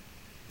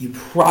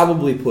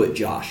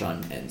Josh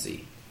on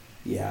Enzi.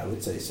 Yeah, I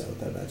would say so.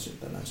 That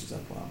matches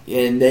up well.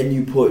 And then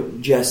you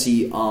put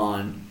Jesse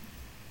on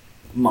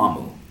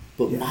Mamu.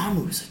 But Yeah.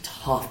 Mamu is a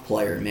tough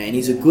player, man.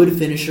 He's a good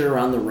finisher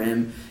around the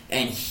rim,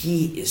 and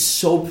he is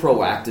so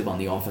proactive on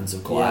the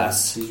offensive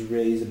glass. Yeah,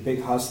 he's a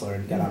big hustler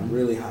and got a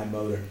really high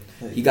motor.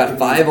 He got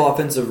 5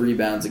 offensive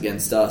rebounds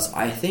against us.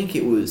 I think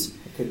it was...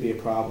 It could be a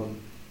problem.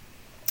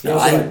 He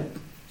I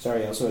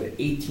also had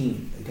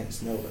 18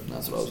 against Nova.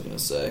 That's what I was going to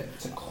say.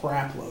 It's a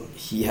crap load.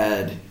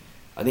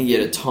 I think he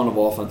had a ton of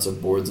offensive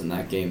boards in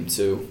that game,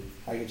 too.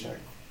 I can check.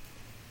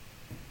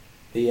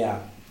 But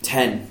yeah.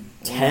 10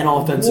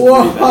 offensive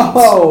rebounds.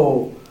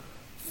 Whoa!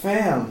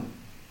 Fam.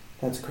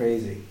 That's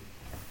crazy.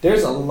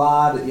 There's a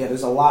lot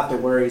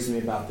that worries me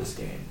about this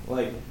game.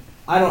 Like,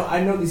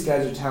 I know these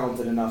guys are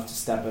talented enough to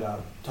step it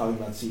up, talking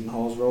about Seton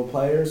Hall's role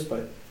players,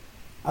 but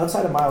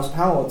outside of Miles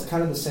Powell, it's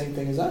kind of the same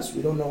thing as us.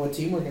 We don't know what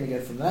team we're going to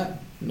get from them.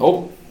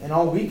 Nope. And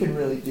all we can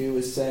really do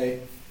is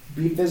say,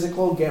 be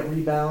physical, get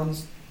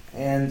rebounds,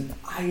 and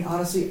I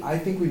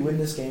think we win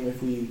this game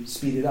if we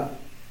speed it up.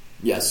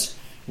 Yes.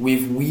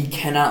 We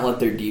cannot let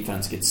their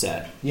defense get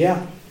set.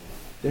 Yeah.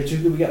 They're too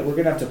good. We're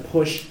going to have to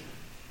push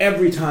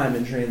every time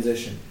in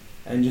transition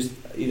and just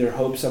either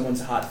hope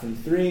someone's hot from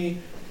 3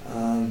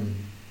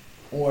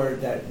 or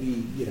that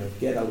we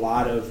get a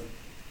lot of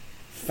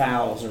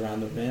fouls around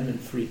the rim and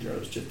free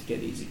throws just to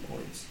get easy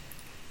points.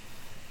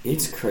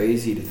 It's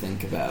crazy to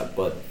think about,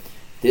 but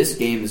this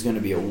game is going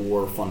to be a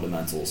war of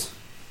fundamentals.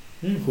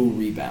 Who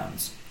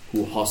rebounds?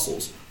 who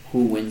hustles,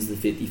 who wins the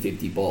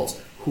 50-50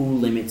 balls, who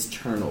limits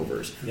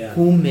turnovers, Yeah.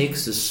 who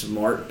makes a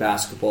smart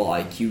basketball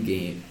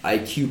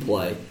IQ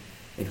play,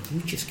 and who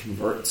just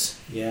converts.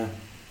 Yeah.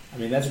 I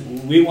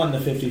mean, we won the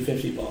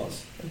 50-50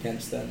 balls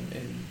against them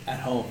at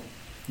home.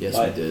 Yes,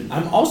 But we did. I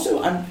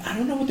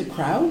don't know what the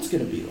crowd's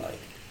going to be like.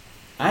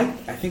 I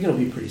think it'll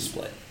be pretty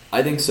split.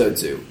 I think so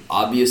too.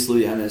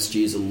 Obviously,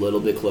 MSG is a little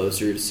bit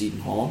closer to Seton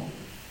Hall,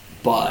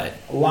 but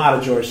A lot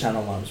of Georgetown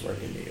alums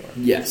work in New York.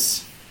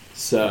 yes.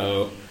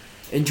 So,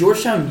 and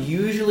Georgetown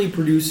usually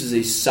produces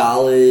a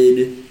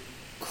solid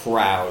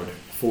crowd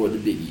for the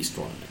Big East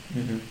tournament.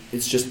 Mm-hmm.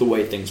 It's just the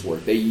way things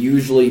work. They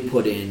usually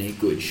put in a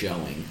good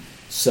showing.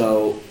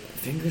 So,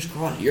 fingers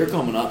crossed. You're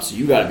coming up, so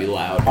you got to be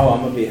loud. Oh,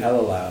 I'm going to be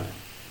hella loud.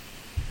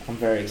 I'm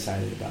very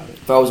excited about it.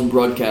 If I was in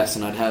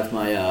broadcasting, I'd have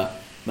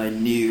my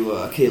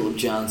new Caleb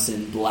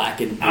Johnson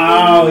black and blue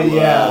Oh,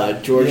 yeah.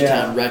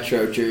 Georgetown Yeah.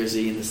 retro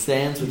jersey in the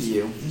stands with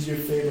you. He's your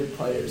favorite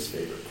player's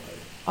favorite player.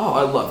 Oh,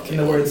 I love In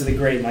Caleb. the words of the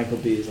great Michael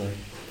Beasley.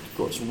 Of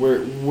course,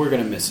 we're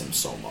gonna miss him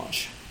so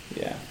much.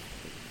 Yeah.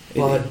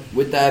 But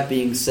with that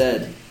being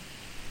said,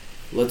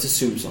 let's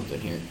assume something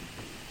here.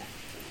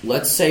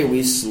 Let's say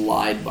we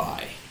slide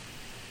by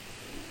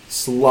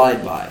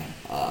Seton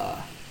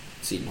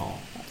Hall.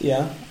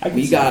 Yeah.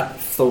 We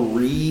got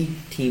 3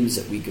 teams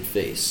that we could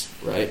face,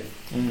 right?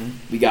 Mm-hmm.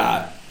 We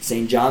got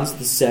St. John's at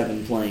the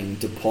 7 playing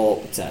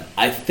DePaul at 10.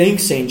 I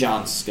think St.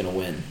 John's is going to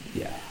win.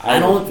 Yeah. I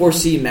don't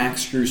foresee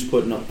Max Strus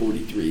putting up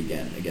 43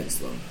 again against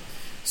them.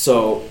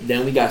 So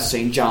then we got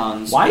St.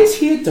 John's. Why is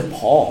he at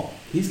DePaul?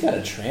 He's got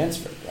a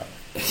transfer, bro.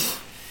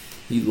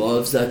 He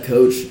loves that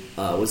coach.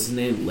 What's his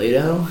name?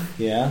 Leto?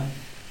 Yeah.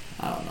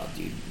 I don't know,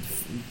 dude.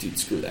 Dude,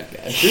 screw that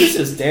guy. This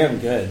is damn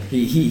good.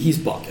 He's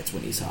buckets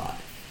when he's hot.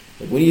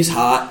 Like when he's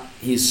hot,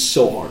 he's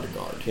so hard to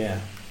guard. Yeah.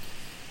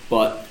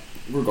 But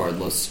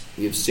regardless,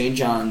 we have St.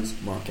 John's,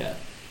 Marquette.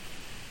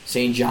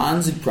 St.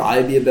 John's would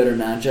probably be a better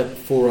matchup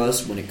for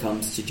us when it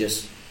comes to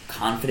just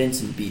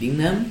confidence in beating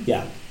them.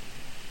 Yeah.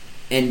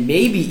 And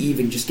maybe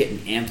even just getting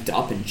amped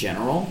up in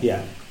general.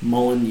 Yeah.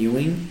 Mullen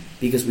Ewing,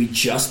 because we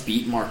just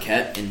beat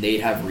Marquette and they'd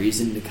have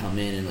reason to come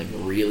in and like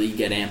really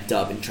get amped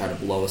up and try to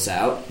blow us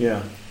out.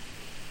 Yeah.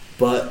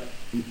 But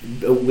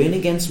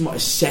a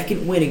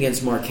second win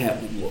against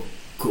Marquette would look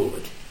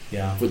good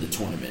Yeah. for the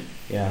tournament.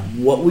 Yeah.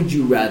 What would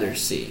you rather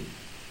see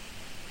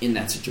in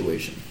that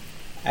situation?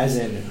 As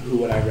in, who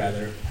would I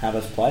rather have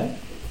us play?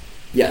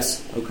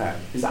 Yes. Okay.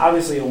 Because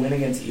obviously a win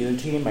against either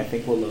team I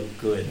think will look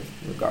good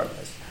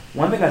regardless.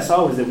 One thing I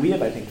saw was that we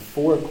have, I think,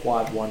 4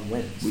 quad 1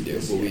 wins. We do,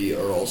 this but year. we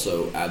are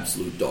also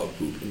absolute dog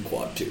poop in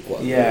quad 2, quad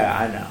 3. Yeah,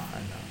 I know.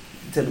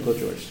 Typical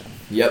Georgetown.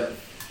 Yep.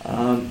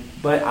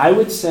 But I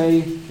would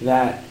say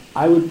that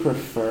I would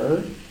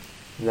prefer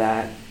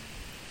that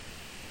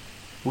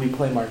we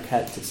play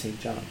Marquette to St.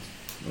 John's.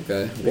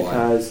 Okay. Why?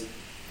 Because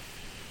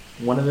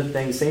one of the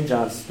things, St.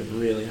 John's has been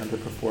really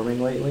underperforming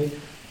lately,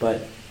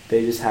 but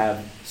they just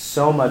have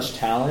so much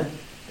talent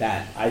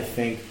that I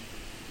think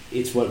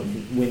it's what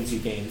wins you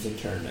games in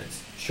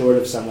tournaments, short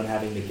of someone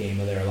having the game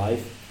of their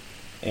life.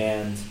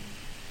 And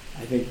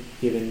I think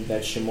given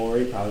that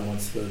Shimori probably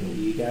wants to go to the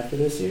league after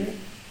this year,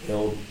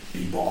 he'll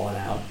be balling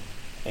out.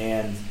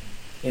 And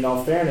in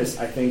all fairness,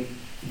 I think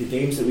the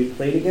games that we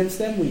played against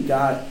them, we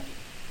got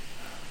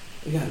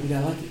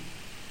lucky.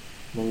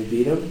 When we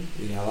beat them,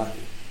 we got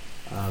lucky.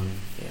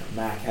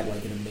 Mac had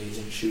like an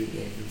amazing shooting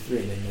game from 3,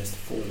 and they missed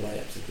 4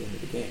 layups at the end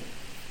of the game.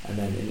 And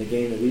then in the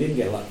game that we didn't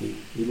get lucky,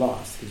 we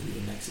lost because we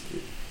didn't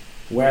execute.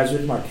 Whereas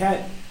with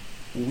Marquette,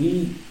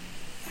 you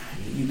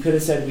could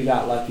have said we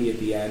got lucky at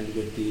the end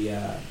with the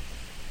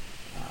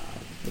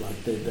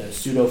the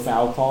pseudo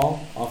foul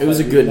call. It was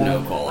a good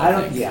no call,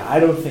 I think. Yeah, I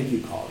don't think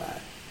you call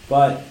that.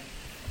 But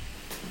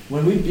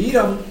when we beat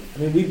them,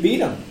 we beat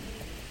them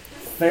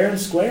fair and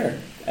square.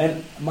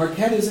 And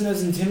Marquette isn't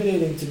as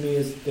intimidating to me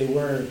as they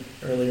were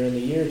earlier in the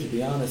year, to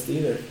be honest,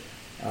 either.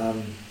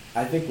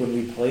 I think when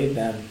we played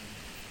them,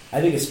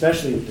 I think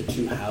especially with the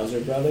 2 Hauser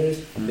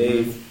brothers,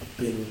 they've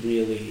been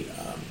really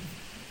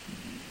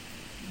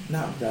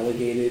not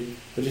relegated,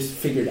 but just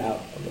figured out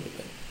a little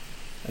bit.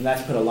 And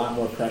that's put a lot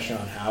more pressure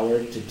on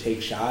Howard to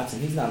take shots,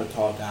 and he's not a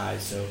tall guy,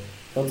 so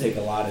he'll take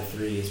a lot of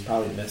threes,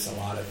 probably miss a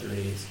lot of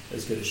threes,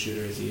 as good a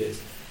shooter as he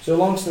is. So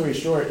long story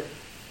short,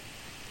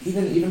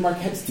 even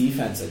Marquette's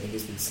defense, I think,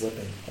 has been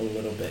slipping a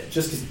little bit,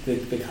 just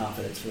because the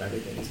confidence from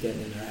everything is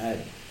getting in their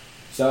head.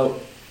 So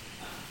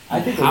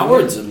I think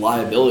Howard's a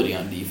liability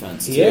on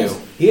defense, he too.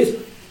 He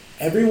is.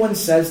 Everyone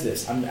says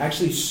this. I'm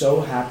actually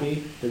so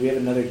happy that we have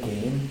another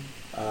game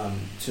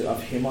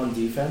of him on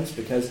defense,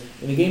 because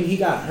in the game he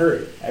got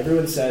hurt,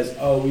 everyone says,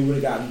 oh, we would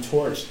have gotten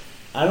torched.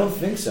 I don't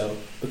think so,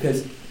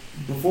 because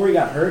before he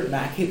got hurt,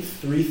 Mac hit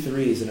 3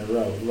 threes in a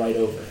row right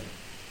over him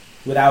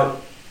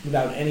without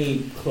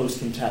any close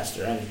contest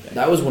or anything.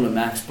 That was one of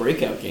Mac's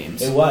breakout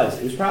games. It was.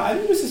 It was probably. I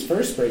think it was his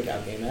first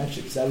breakout game,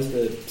 actually, because that was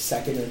the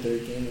 2nd or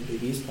 3rd game of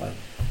Big East play.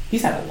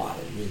 He's had a lot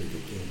of really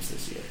good games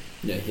this year,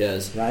 Yeah, he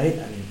has. right?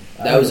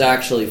 That was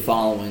actually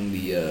following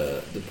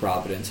the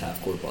Providence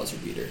half-court buzzer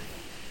beater.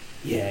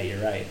 Yeah,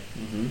 you're right.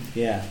 Mm-hmm.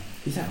 Yeah.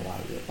 He's had a lot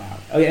of good. Wow.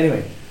 Okay,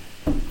 anyway,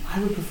 I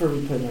would prefer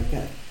we play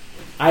Marquette.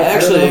 I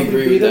actually don't know if we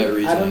agree beat with that them.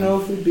 reasoning. I don't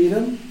know if we beat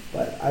them,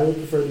 but I would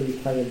prefer that we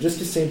play them. Just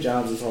because St.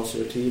 John's is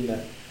also a team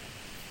that,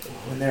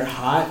 when they're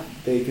hot,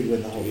 they could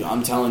win the whole game.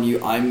 I'm telling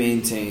you, I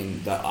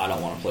maintain that I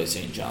don't want to play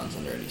St. John's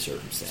under any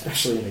circumstance.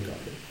 Especially in the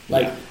Garden.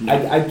 Like, Yeah,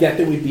 no. I get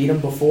that we beat them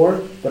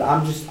before, but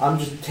I'm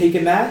just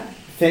taking that.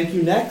 Thank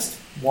you. Next,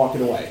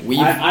 walking away.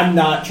 I'm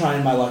not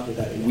trying my luck with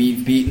that again.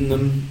 We've beaten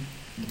them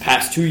the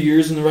past 2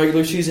 years in the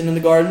regular season in the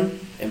Garden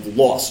and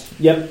lost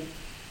Yep.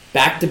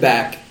 back to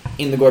back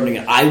in the Garden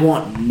again. I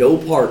want no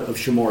part of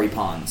Shamori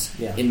Ponds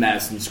Yeah. in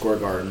Madison Square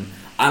Garden.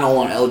 I don't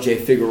want LJ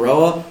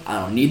Figueroa. I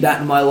don't need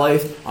that in my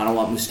life. I don't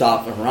want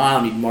Mustafa Haran. I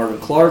don't need Marvin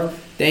Clark.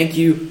 Thank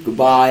you.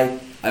 Goodbye.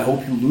 I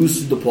hope you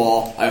lose to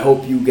DePaul. I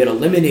hope you get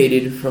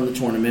eliminated from the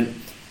tournament.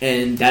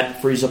 And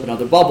that frees up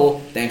another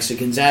bubble, thanks to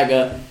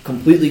Gonzaga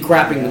completely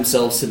crapping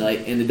themselves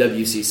tonight in the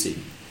WCC.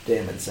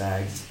 Damn it,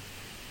 Zags.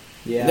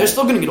 Yeah. They're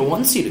still going to get a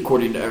 1 seed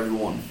according to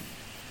everyone.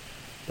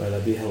 But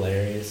that'd be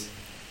hilarious.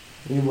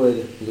 We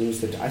would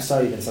lose I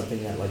saw even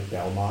something that like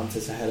Belmont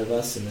is ahead of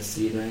us in the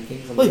seed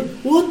rankings. I'm Like,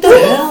 what the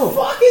who hell? the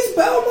fuck is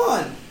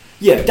Belmont?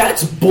 Yeah,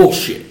 that's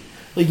bullshit.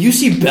 Like, you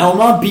see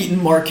Belmont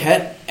beating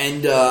Marquette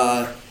and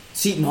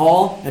Seton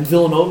Hall and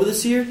Villanova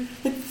this year?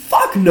 Like,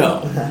 fuck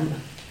no.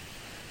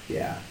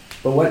 Yeah.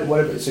 But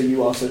what so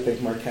you also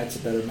think Marquette's a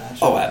better matchup?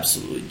 Oh,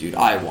 absolutely, dude.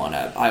 I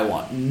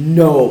want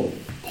no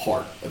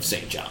part of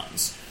St.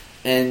 John's.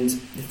 And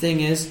the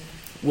thing is,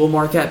 will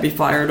Marquette be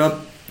fired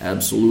up?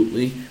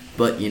 Absolutely.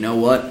 But you know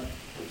what?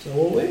 So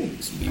will we.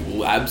 We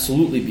will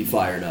absolutely be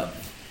fired up.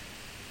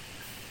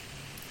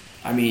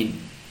 I mean,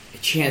 a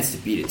chance to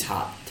beat a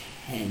top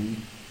 10,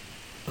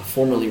 a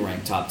formerly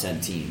ranked top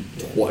 10 team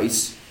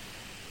twice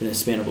in the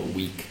span of a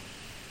week.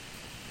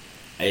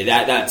 Hey,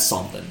 that's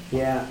something.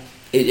 Yeah.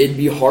 It'd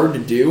be hard to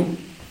do.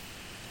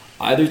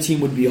 Either team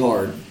would be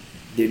hard.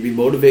 There'd be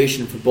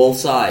motivation for both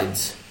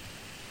sides.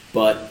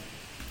 But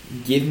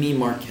give me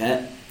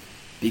Marquette,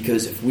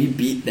 because if we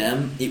beat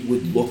them, it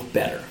would look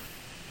better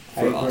I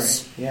for agree.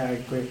 us. Yeah, I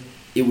agree.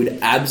 It would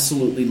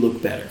absolutely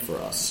look better for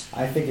us.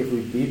 I think if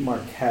we beat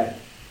Marquette,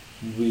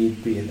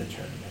 we'd be in the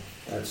tournament.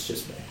 That's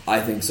just me.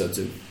 I think so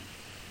too.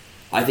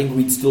 I think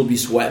we'd still be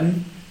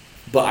sweating,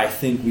 but I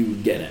think we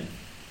would get in.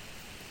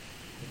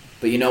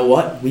 But you know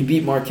what? We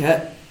beat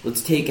Marquette.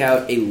 Let's take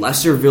out a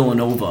lesser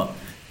Villanova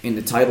in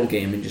the title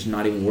game and just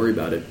not even worry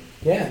about it.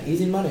 Yeah,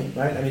 easy money,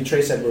 right? I mean,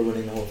 Trey said we're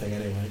winning the whole thing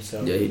anyway,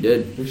 so Yeah, he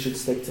did. we should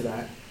stick to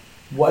that.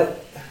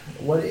 What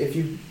if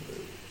you?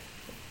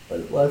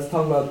 Let's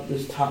talk about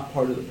this top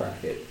part of the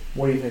bracket.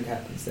 What do you think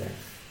happens there?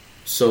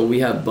 So we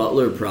have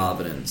Butler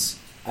Providence.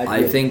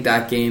 I think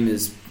that game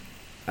is,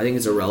 I think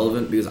it's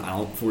irrelevant because I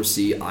don't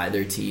foresee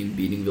either team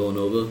beating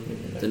Villanova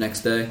the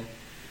next day.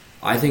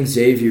 I think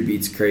Xavier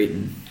beats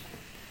Creighton.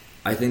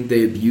 I think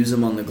they abuse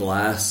him on the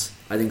glass.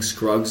 I think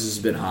Scruggs has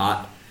been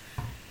hot.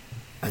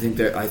 I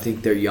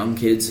think their young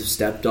kids have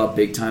stepped up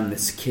big time.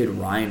 This kid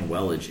Ryan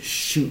Wellage is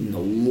shooting the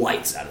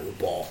lights out of the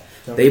ball.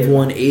 They've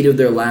won 8 of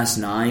their last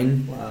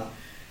 9. Wow.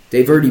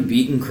 They've already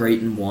beaten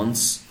Creighton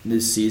once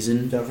this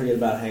season. Don't forget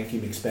about Hanky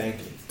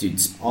McSpanky, Dude,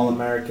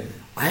 All-American.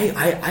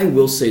 I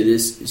will say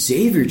this: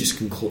 Xavier just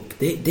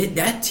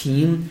that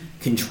team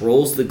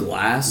controls the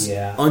glass,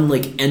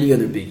 unlike any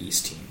other Big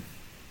East team.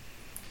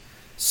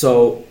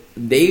 So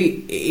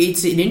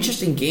it's an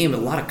interesting game, a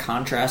lot of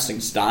contrasting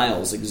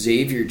styles. Like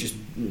Xavier just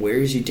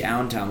wears you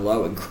down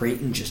low, and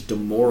Creighton just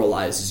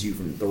demoralizes you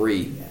from 3.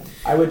 Yeah.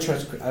 I would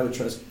trust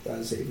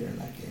Xavier in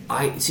that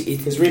game. His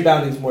His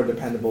rebounding is more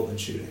dependable than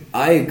shooting.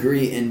 I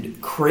agree,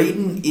 and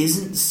Creighton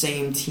isn't the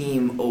same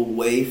team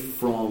away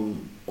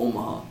from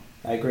Omaha.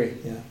 I agree.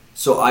 Yeah.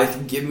 So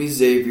give me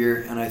Xavier,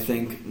 and I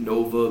think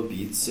Nova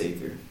beats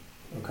Xavier.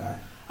 Okay.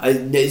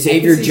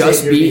 Xavier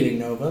just beating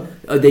Nova.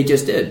 They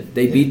just did.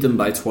 They beat them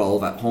by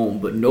 12 at home,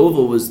 but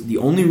Nova was the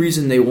only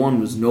reason they won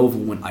was Nova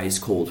went ice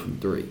cold from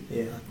 3.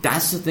 Yeah.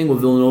 That's the thing with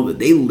Villanova.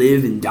 They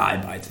live and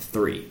die by the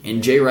 3,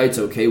 and Jay Wright's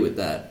okay with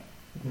that.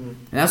 Mm-hmm.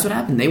 And that's what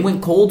happened. They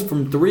went cold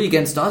from 3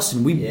 against us,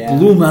 and we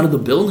blew them out of the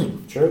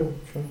building. True.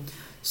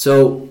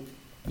 So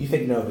You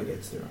think Nova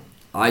gets through?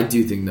 I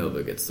do think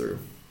Nova gets through.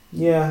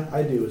 Yeah,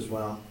 I do as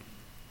well.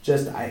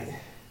 The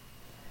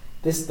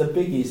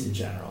Big East in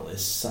general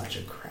is such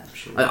a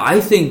crapshoot. I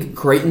think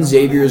Creighton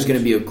Xavier is going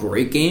to be a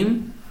great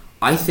game.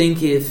 I think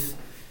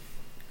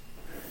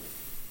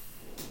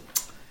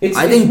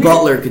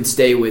Butler could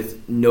stay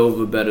with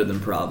Nova better than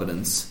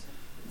Providence.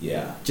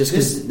 Yeah, just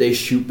because they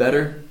shoot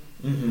better,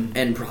 mm-hmm.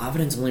 and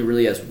Providence only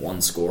really has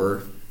one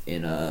scorer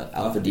in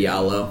Alpha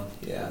Diallo.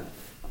 Yeah,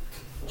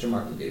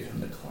 Jamarco gave him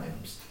the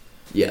clamps.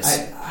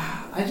 Yes,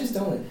 I just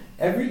don't.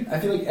 I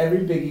feel like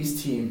every Big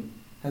East team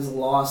has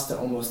lost to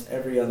almost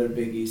every other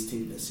Big East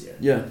team this year.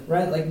 Yeah.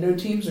 Right? Like, no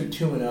teams are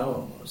 2-0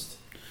 almost.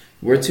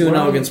 We're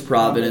 2-0 against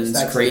Providence.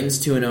 That's Creighton's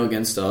 2-0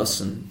 against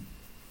us. And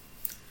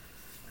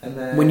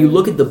then when you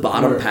look at the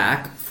bottom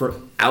pack, for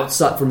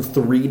outside from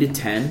 3 to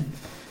 10,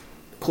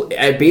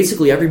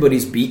 basically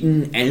everybody's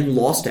beaten and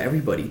lost to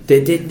everybody.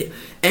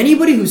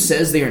 Anybody who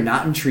says they are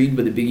not intrigued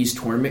by the Big East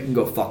tournament can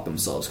go fuck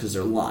themselves because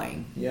they're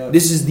lying. Yep.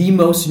 This is the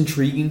most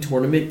intriguing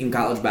tournament in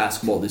college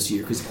basketball this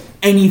year because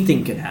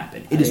anything can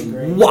happen. It is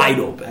wide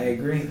open. I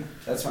agree.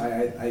 That's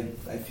why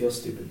I feel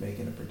stupid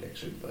making a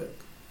prediction. But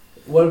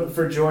what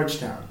for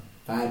Georgetown?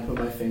 If I had to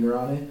put my finger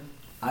on it,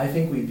 I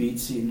think we beat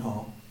Seton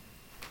Hall.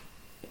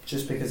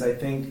 Just because I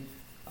think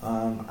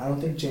I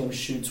don't think James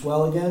shoots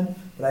well again,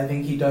 but I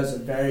think he does a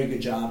very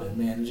good job at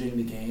managing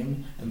the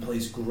game and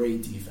plays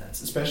great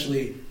defense,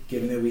 especially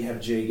given that we have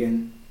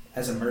Jagan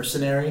as a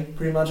mercenary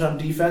pretty much on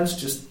defense,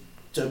 just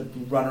to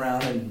run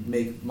around and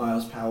make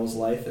Miles Powell's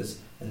life as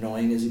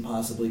annoying as he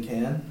possibly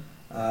can.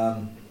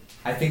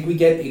 I think we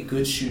get a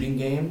good shooting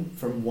game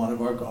from one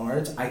of our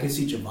guards. I could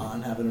see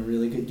Javon having a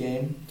really good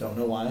game. Don't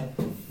know why.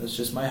 That's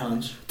just my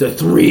hunch. The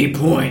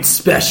 3-point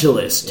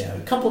specialist. Yeah,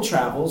 a couple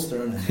travels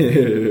thrown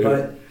in.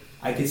 But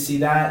I could see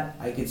that.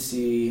 I could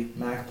see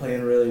Mac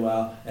playing really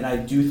well. And I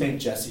do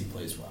think Jesse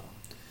plays well.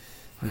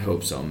 I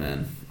hope so,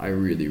 man. I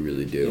really,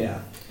 really do.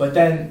 Yeah. But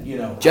then,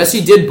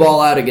 Jesse did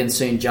ball out against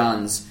St.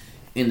 John's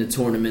in the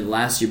tournament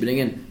last year. But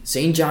again,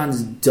 St.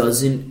 John's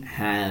doesn't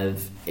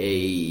have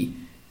a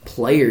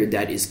player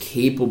that is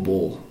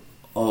capable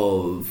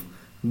of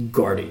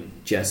guarding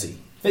Jesse.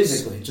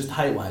 Physically, just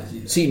height-wise.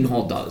 Either. Seton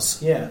Hall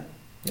does. Yeah.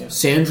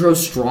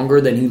 Sandro's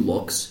stronger than he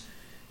looks.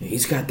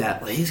 He's got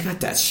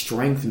that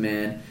strength,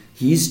 man.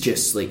 He's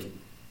just like,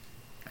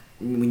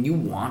 when you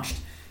watched,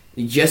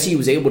 Jesse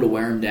was able to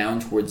wear him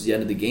down towards the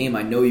end of the game.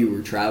 I know you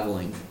were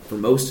traveling for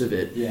most of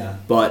it. Yeah.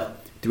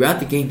 But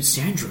throughout the game,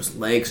 Sandro's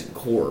legs and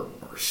core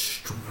are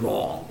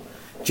strong.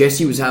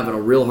 Jesse was having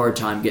a real hard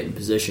time getting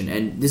position,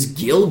 and this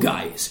Gill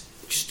guy is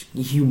just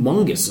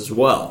humongous as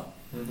well.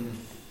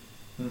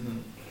 Mm-hmm. Mm-hmm.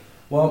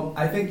 Well,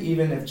 I think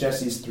even if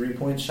Jesse's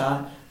 3-point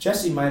shot,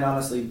 Jesse might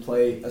honestly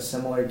play a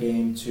similar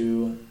game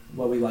to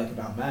what we like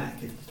about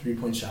Mac. If the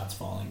 3-point shot's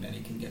falling, then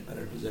he can get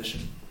better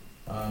position.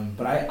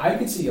 But I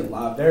could see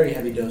very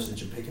heavy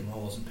dosage of pick and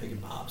rolls and pick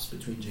and pops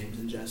between James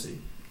and Jesse,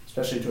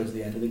 especially towards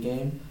the end of the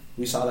game.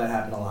 We saw that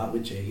happen a lot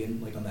with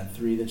Jagan, like on that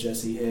 3 that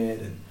Jesse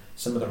hit, and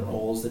some of the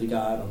rolls that he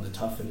got on the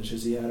tough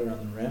finishes he had around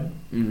the rim.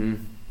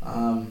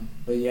 Mm-hmm.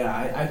 But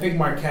yeah, I think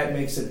Marquette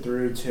makes it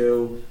through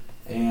too,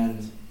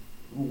 and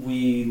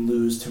we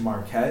lose to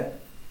Marquette.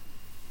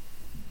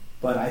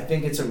 But I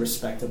think it's a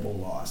respectable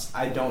loss.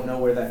 I don't know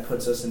where that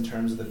puts us in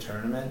terms of the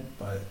tournament,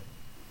 but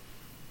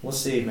we'll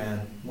see,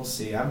 man. We'll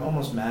see. I'm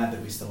almost mad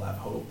that we still have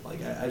hope.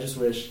 Like I just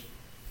wish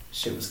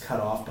shit was cut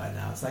off by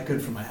now. It's not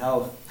good for my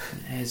health.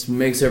 It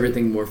makes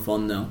everything more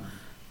fun, though.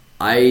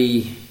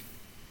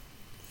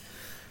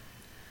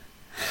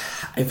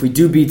 If we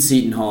do beat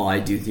Seton Hall, I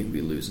do think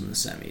we lose in the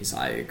semis.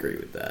 I agree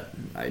with that.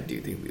 I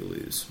do think we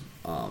lose,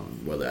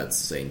 whether that's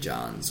St.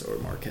 John's or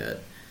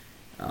Marquette.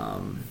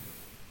 And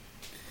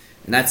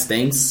that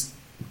stinks,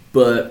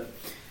 but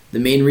the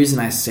main reason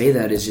I say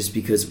that is just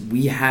because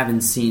we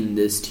haven't seen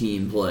this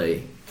team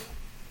play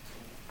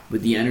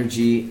with the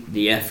energy,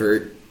 the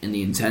effort, and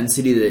the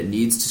intensity that it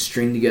needs to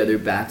string together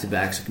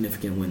back-to-back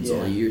significant wins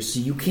all year, so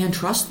you can't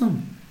trust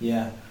them.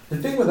 Yeah. The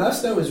thing with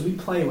us, though, is we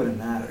play when it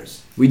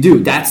matters. We do.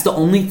 That's the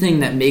only thing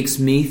that makes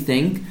me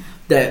think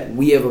that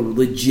we have a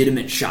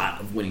legitimate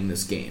shot of winning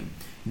this game.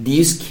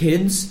 These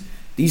kids,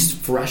 these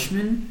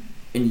freshmen,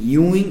 and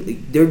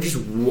Ewing, they're just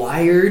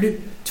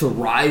wired to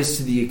rise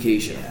to the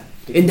occasion.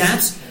 Yeah. And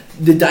that's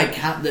the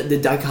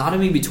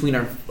dichotomy between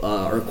our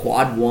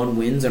quad 1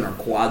 wins and our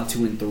quad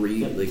 2 and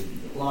 3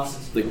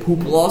 losses, like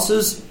poop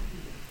losses.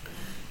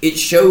 It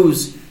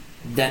shows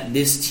that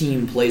this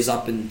team plays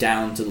up and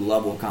down to the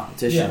level of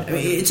competition. Yeah. I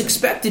mean, it's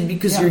expected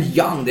because you're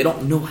young. They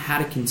don't know how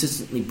to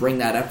consistently bring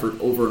that effort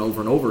over and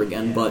over and over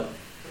again. But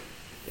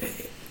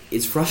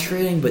it's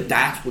frustrating, but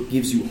that's what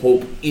gives you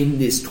hope in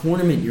this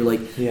tournament. You're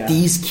like,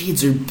 these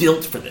kids are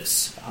built for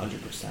this.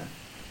 100%.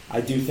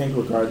 I do think,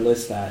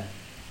 regardless, that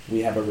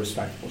we have a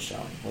respectable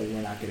showing. Like,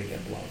 we're not going to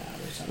get blown out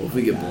or something. Well, if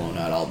we get blown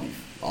out,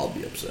 I'll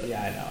be upset.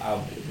 Yeah, I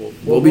know.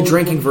 We'll be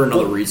drinking for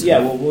another reason. Yeah,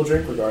 we'll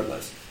drink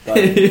regardless. But,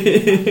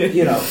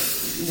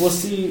 we'll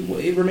see.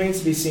 It remains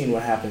to be seen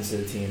what happens to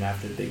the team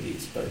after the Big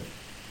East. But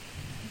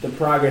the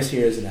progress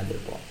here is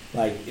inevitable.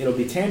 Like, it'll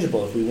be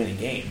tangible if we win a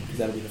game, because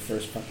that'll be the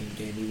first fucking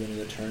game we win in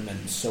the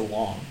tournament in so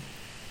long.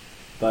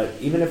 But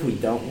even if we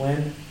don't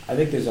win, I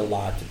think there's a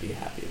lot to be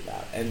happy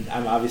about. And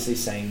I'm obviously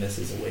saying this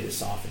as a way to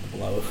soften the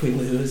blow if we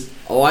lose.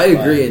 Oh, I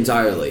agree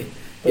entirely.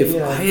 But,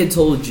 if I had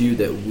told you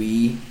that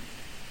we,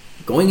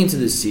 going into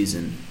this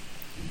season,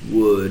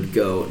 would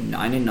go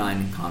 9-9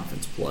 in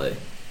conference play,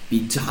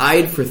 be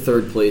tied for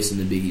third place in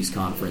the Big East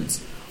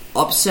Conference,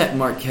 upset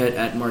Marquette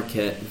at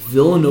Marquette,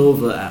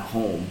 Villanova at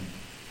home,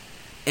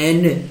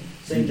 and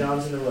St.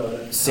 John's in the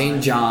road.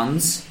 St.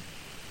 John's,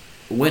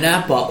 win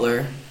at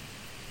Butler,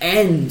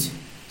 and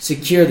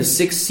secure the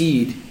 6th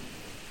seed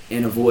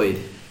and avoid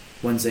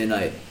Wednesday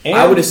night. And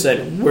I would have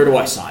said, where do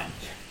I sign?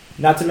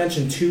 Not to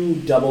mention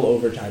 2 double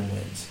overtime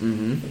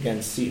wins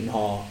against Seton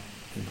Hall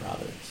and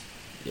Providence.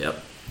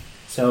 Yep.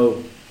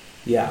 So,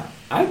 yeah,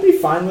 I'd be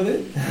fine with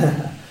it.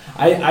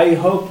 I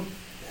hope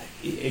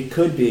it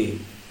could be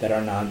that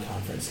our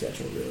non-conference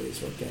schedule really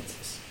is what gets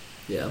us.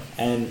 Yeah.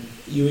 And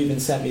you even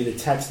sent me the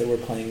text that we're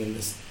playing in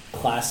this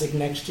Classic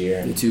next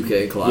year. The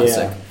 2K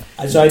Classic.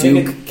 Yeah. So I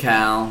Duke, think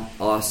Cal,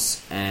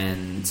 us,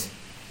 and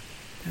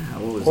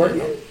what was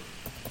Oregon? it?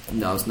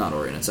 No, it's not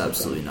Oregon. It's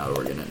absolutely not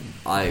Oregon. And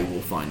I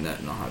will find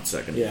that in a hot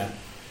second. Yeah.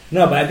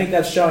 No, but I think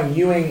that's showing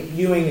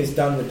Ewing is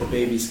done with the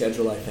baby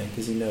schedule, I think,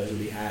 because he knows what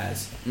he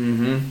has.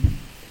 Mm-hmm.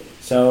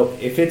 So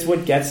if it's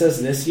what gets us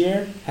this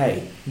year,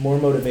 hey, more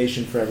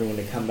motivation for everyone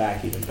to come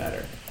back even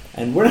better.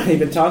 And we're not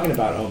even talking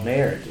about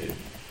Omer, dude.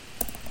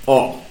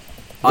 Oh,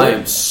 I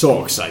am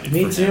so excited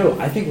Me for too.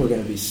 him. I think we're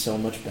going to be so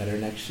much better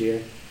next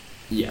year.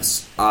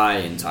 Yes, I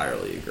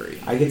entirely agree.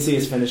 I could see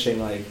us finishing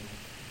like,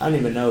 I don't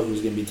even know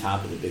who's going to be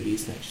top of the Big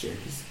East next year,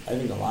 because I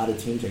think a lot of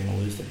teams are going to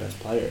lose their best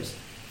players.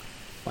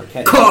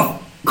 Marquette.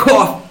 Cough,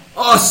 cough,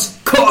 us,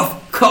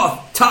 cough,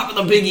 cough, top of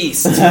the Big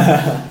East.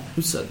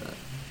 Who said that?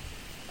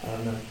 I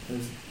don't know.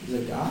 Is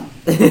it God?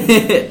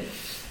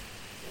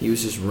 He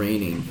was just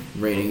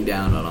raining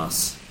down on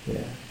us.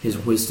 Yeah. His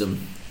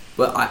wisdom.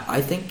 But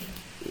I think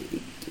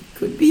it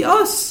could be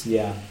us.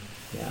 Yeah.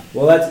 Yeah.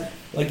 Well, that's,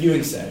 like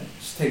Ewing said,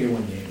 just take it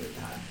one game at a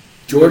time.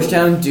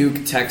 Georgetown,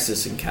 Duke,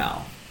 Texas, and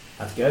Cal.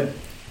 That's good.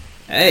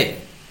 Hey,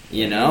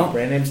 you know.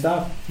 Brand name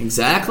stuff.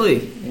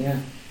 Exactly. Yeah.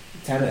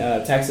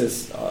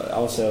 Texas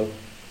also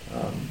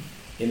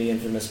in the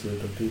infamous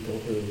group of people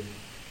who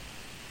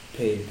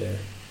paid their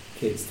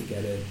kids to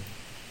get in.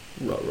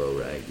 Ruh-roh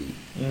raggy.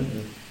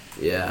 Mm-mm.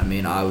 Yeah, I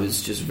mean, I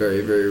was just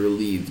very, very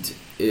relieved.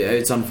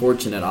 It's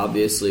unfortunate,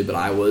 obviously, but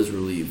I was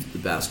relieved the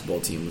basketball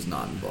team was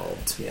not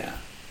involved. Yeah.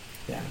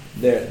 Yeah.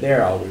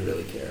 They're all we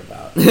really care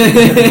about.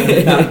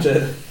 not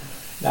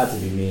to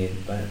be mean,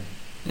 but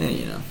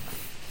You know,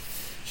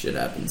 shit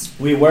happens.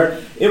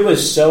 it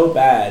was so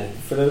bad,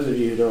 for those of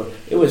you who don't,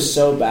 it was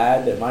so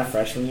bad that my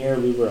freshman year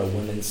we were a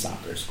women's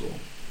soccer school.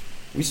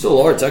 We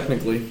still are,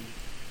 technically.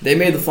 They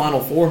made the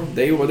Final Four.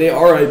 They are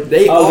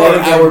they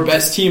our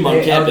best team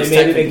on campus. They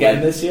made it technically.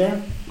 again this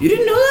year? You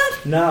didn't know that?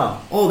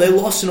 No. Oh, they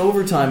lost in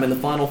overtime in the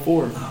Final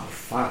Four. Oh,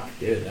 fuck,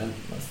 dude. That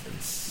must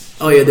have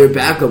been... Oh yeah, their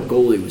backup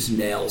goalie was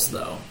nails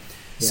though.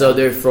 Yeah. So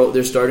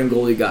their starting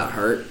goalie got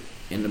hurt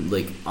in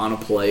like on a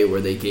play where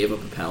they gave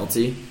up a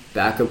penalty.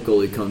 Backup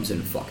goalie comes in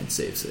and fucking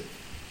saves it.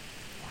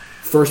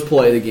 First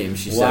play of the game,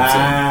 she steps in.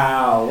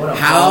 Wow, what a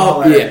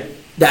How? baller. Yeah,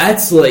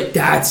 that's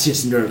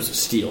just nerves of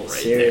steel right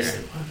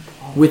Seriously. there.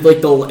 With like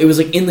it was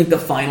like in like the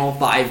final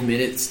 5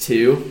 minutes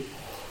too,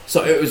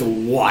 so it was a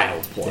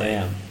wild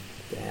play.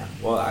 Damn.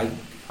 Well,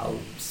 I'll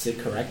sit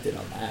corrected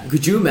on that.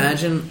 Could you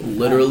imagine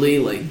literally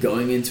like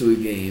going into a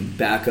game,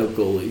 backup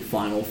goalie,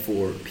 Final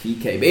Four,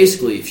 PK?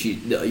 Basically, if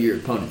your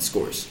opponent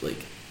scores, like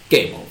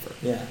game over.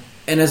 Yeah.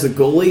 And as a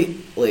goalie,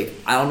 like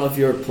I don't know if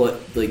you ever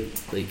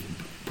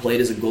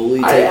played as a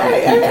goalie.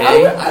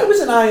 PK. I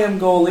was an IM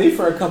goalie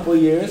for a couple of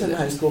years in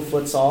high school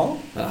futsal.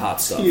 Hot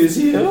stuff. Excuse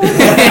you.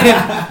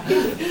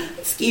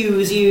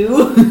 Excuse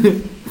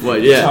you.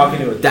 But yeah, Talking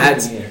to a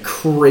that's kid here.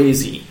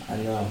 crazy. I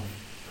know.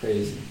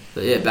 Crazy.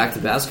 But yeah, back to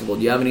basketball.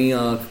 Do you have any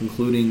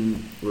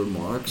concluding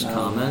remarks, No,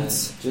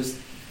 comments? man.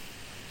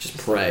 Just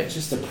pray.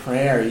 Just a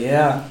prayer,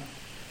 yeah.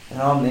 In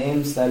all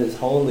names that is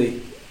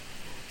holy.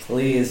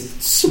 Please.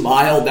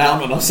 Smile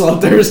down on us on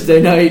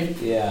Thursday night.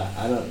 Yeah,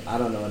 I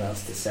don't know what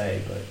else to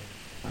say, but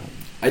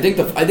I think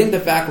the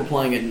fact we're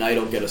playing at night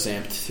will get us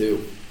amped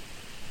too.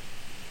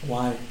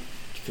 why?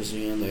 Because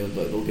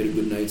they'll get a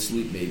good night's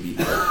sleep maybe.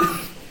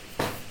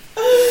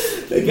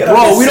 They get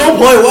Bro, we don't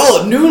play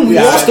well at noon. We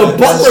lost to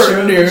Butler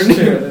at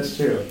noon. That's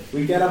true.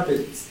 We get up at,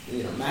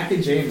 Mac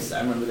and James,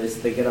 I remember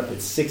they get up at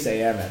 6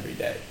 a.m. every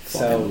day.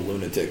 Fucking So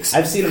lunatics.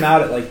 I've seen them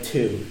out at like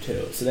 2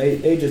 too. So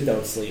they just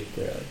don't sleep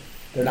really.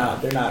 They're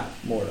not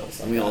mortals.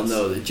 Like We all us.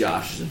 know that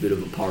Josh is a bit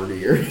of a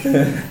partier.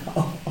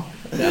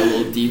 That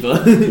little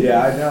diva.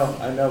 Yeah,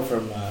 I know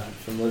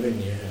from living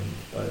near him.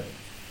 But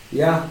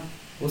yeah,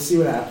 we'll see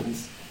what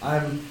happens.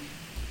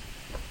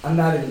 I'm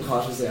not even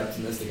cautiously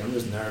optimistic. I'm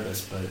just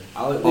nervous, but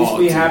I'll at least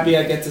be dude. happy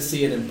I get to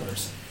see it in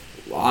person.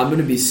 Well, I'm going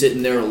to be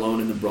sitting there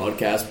alone in the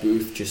broadcast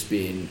booth just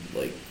being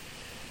like,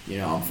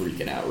 I'm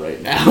freaking out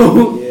right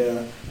now.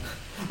 Yeah.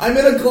 I'm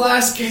in a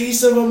glass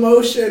case of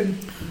emotion.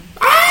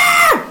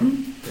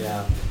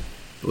 Yeah.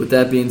 But with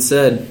that being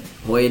said,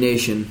 Hoya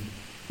Nation,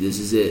 this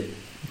is it.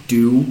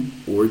 Do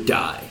or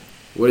die.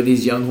 What are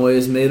these young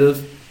Hoyas made of?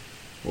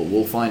 Well,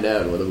 we'll find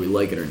out whether we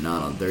like it or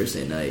not on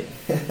Thursday night.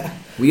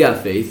 We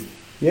got faith.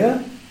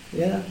 Yeah.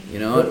 You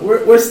know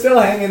what? We're still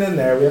hanging in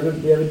there. We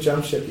haven't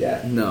jumped ship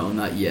yet. No,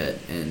 not yet.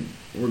 And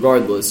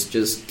regardless,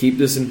 just keep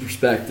this in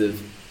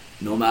perspective.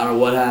 No matter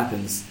what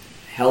happens,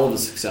 hell of a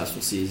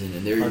successful season.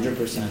 And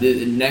 100%.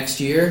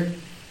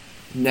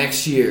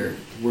 Next year,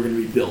 we're going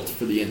to be built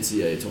for the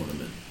NCAA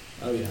tournament.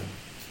 Oh yeah.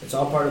 It's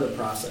all part of the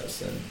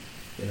process,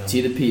 and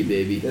T to P,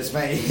 baby. this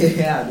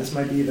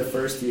might be the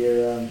first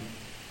year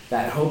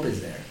that hope is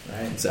there,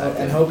 right?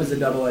 Exactly. And hope is a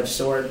double-edged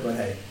sword, but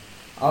hey,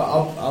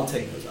 I'll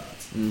take those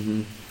odds.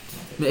 Mm-hmm.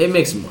 It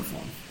makes it more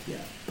fun. Yeah.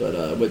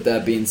 But with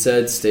that being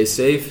said, stay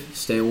safe,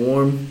 stay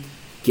warm,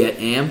 get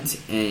amped,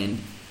 and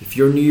if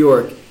you're New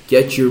York,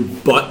 Get your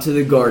butt to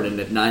the Garden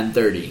at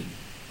 9:30.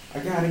 I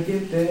gotta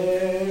get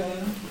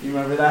there. You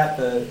remember that?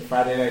 The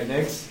Friday Night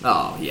Knicks?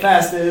 Oh, yeah.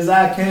 Fast as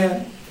I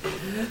can.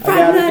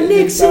 Friday Night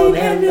Knicks on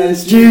and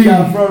MSG.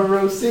 Got front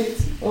row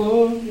seats.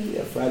 Oh,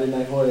 yeah. Friday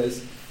Night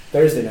Hoyas.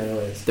 Thursday Night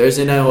Hoyas.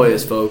 Thursday Night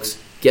Hoyas, folks.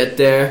 Get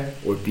there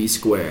or be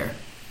square.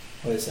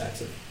 Hoyas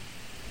Saxon.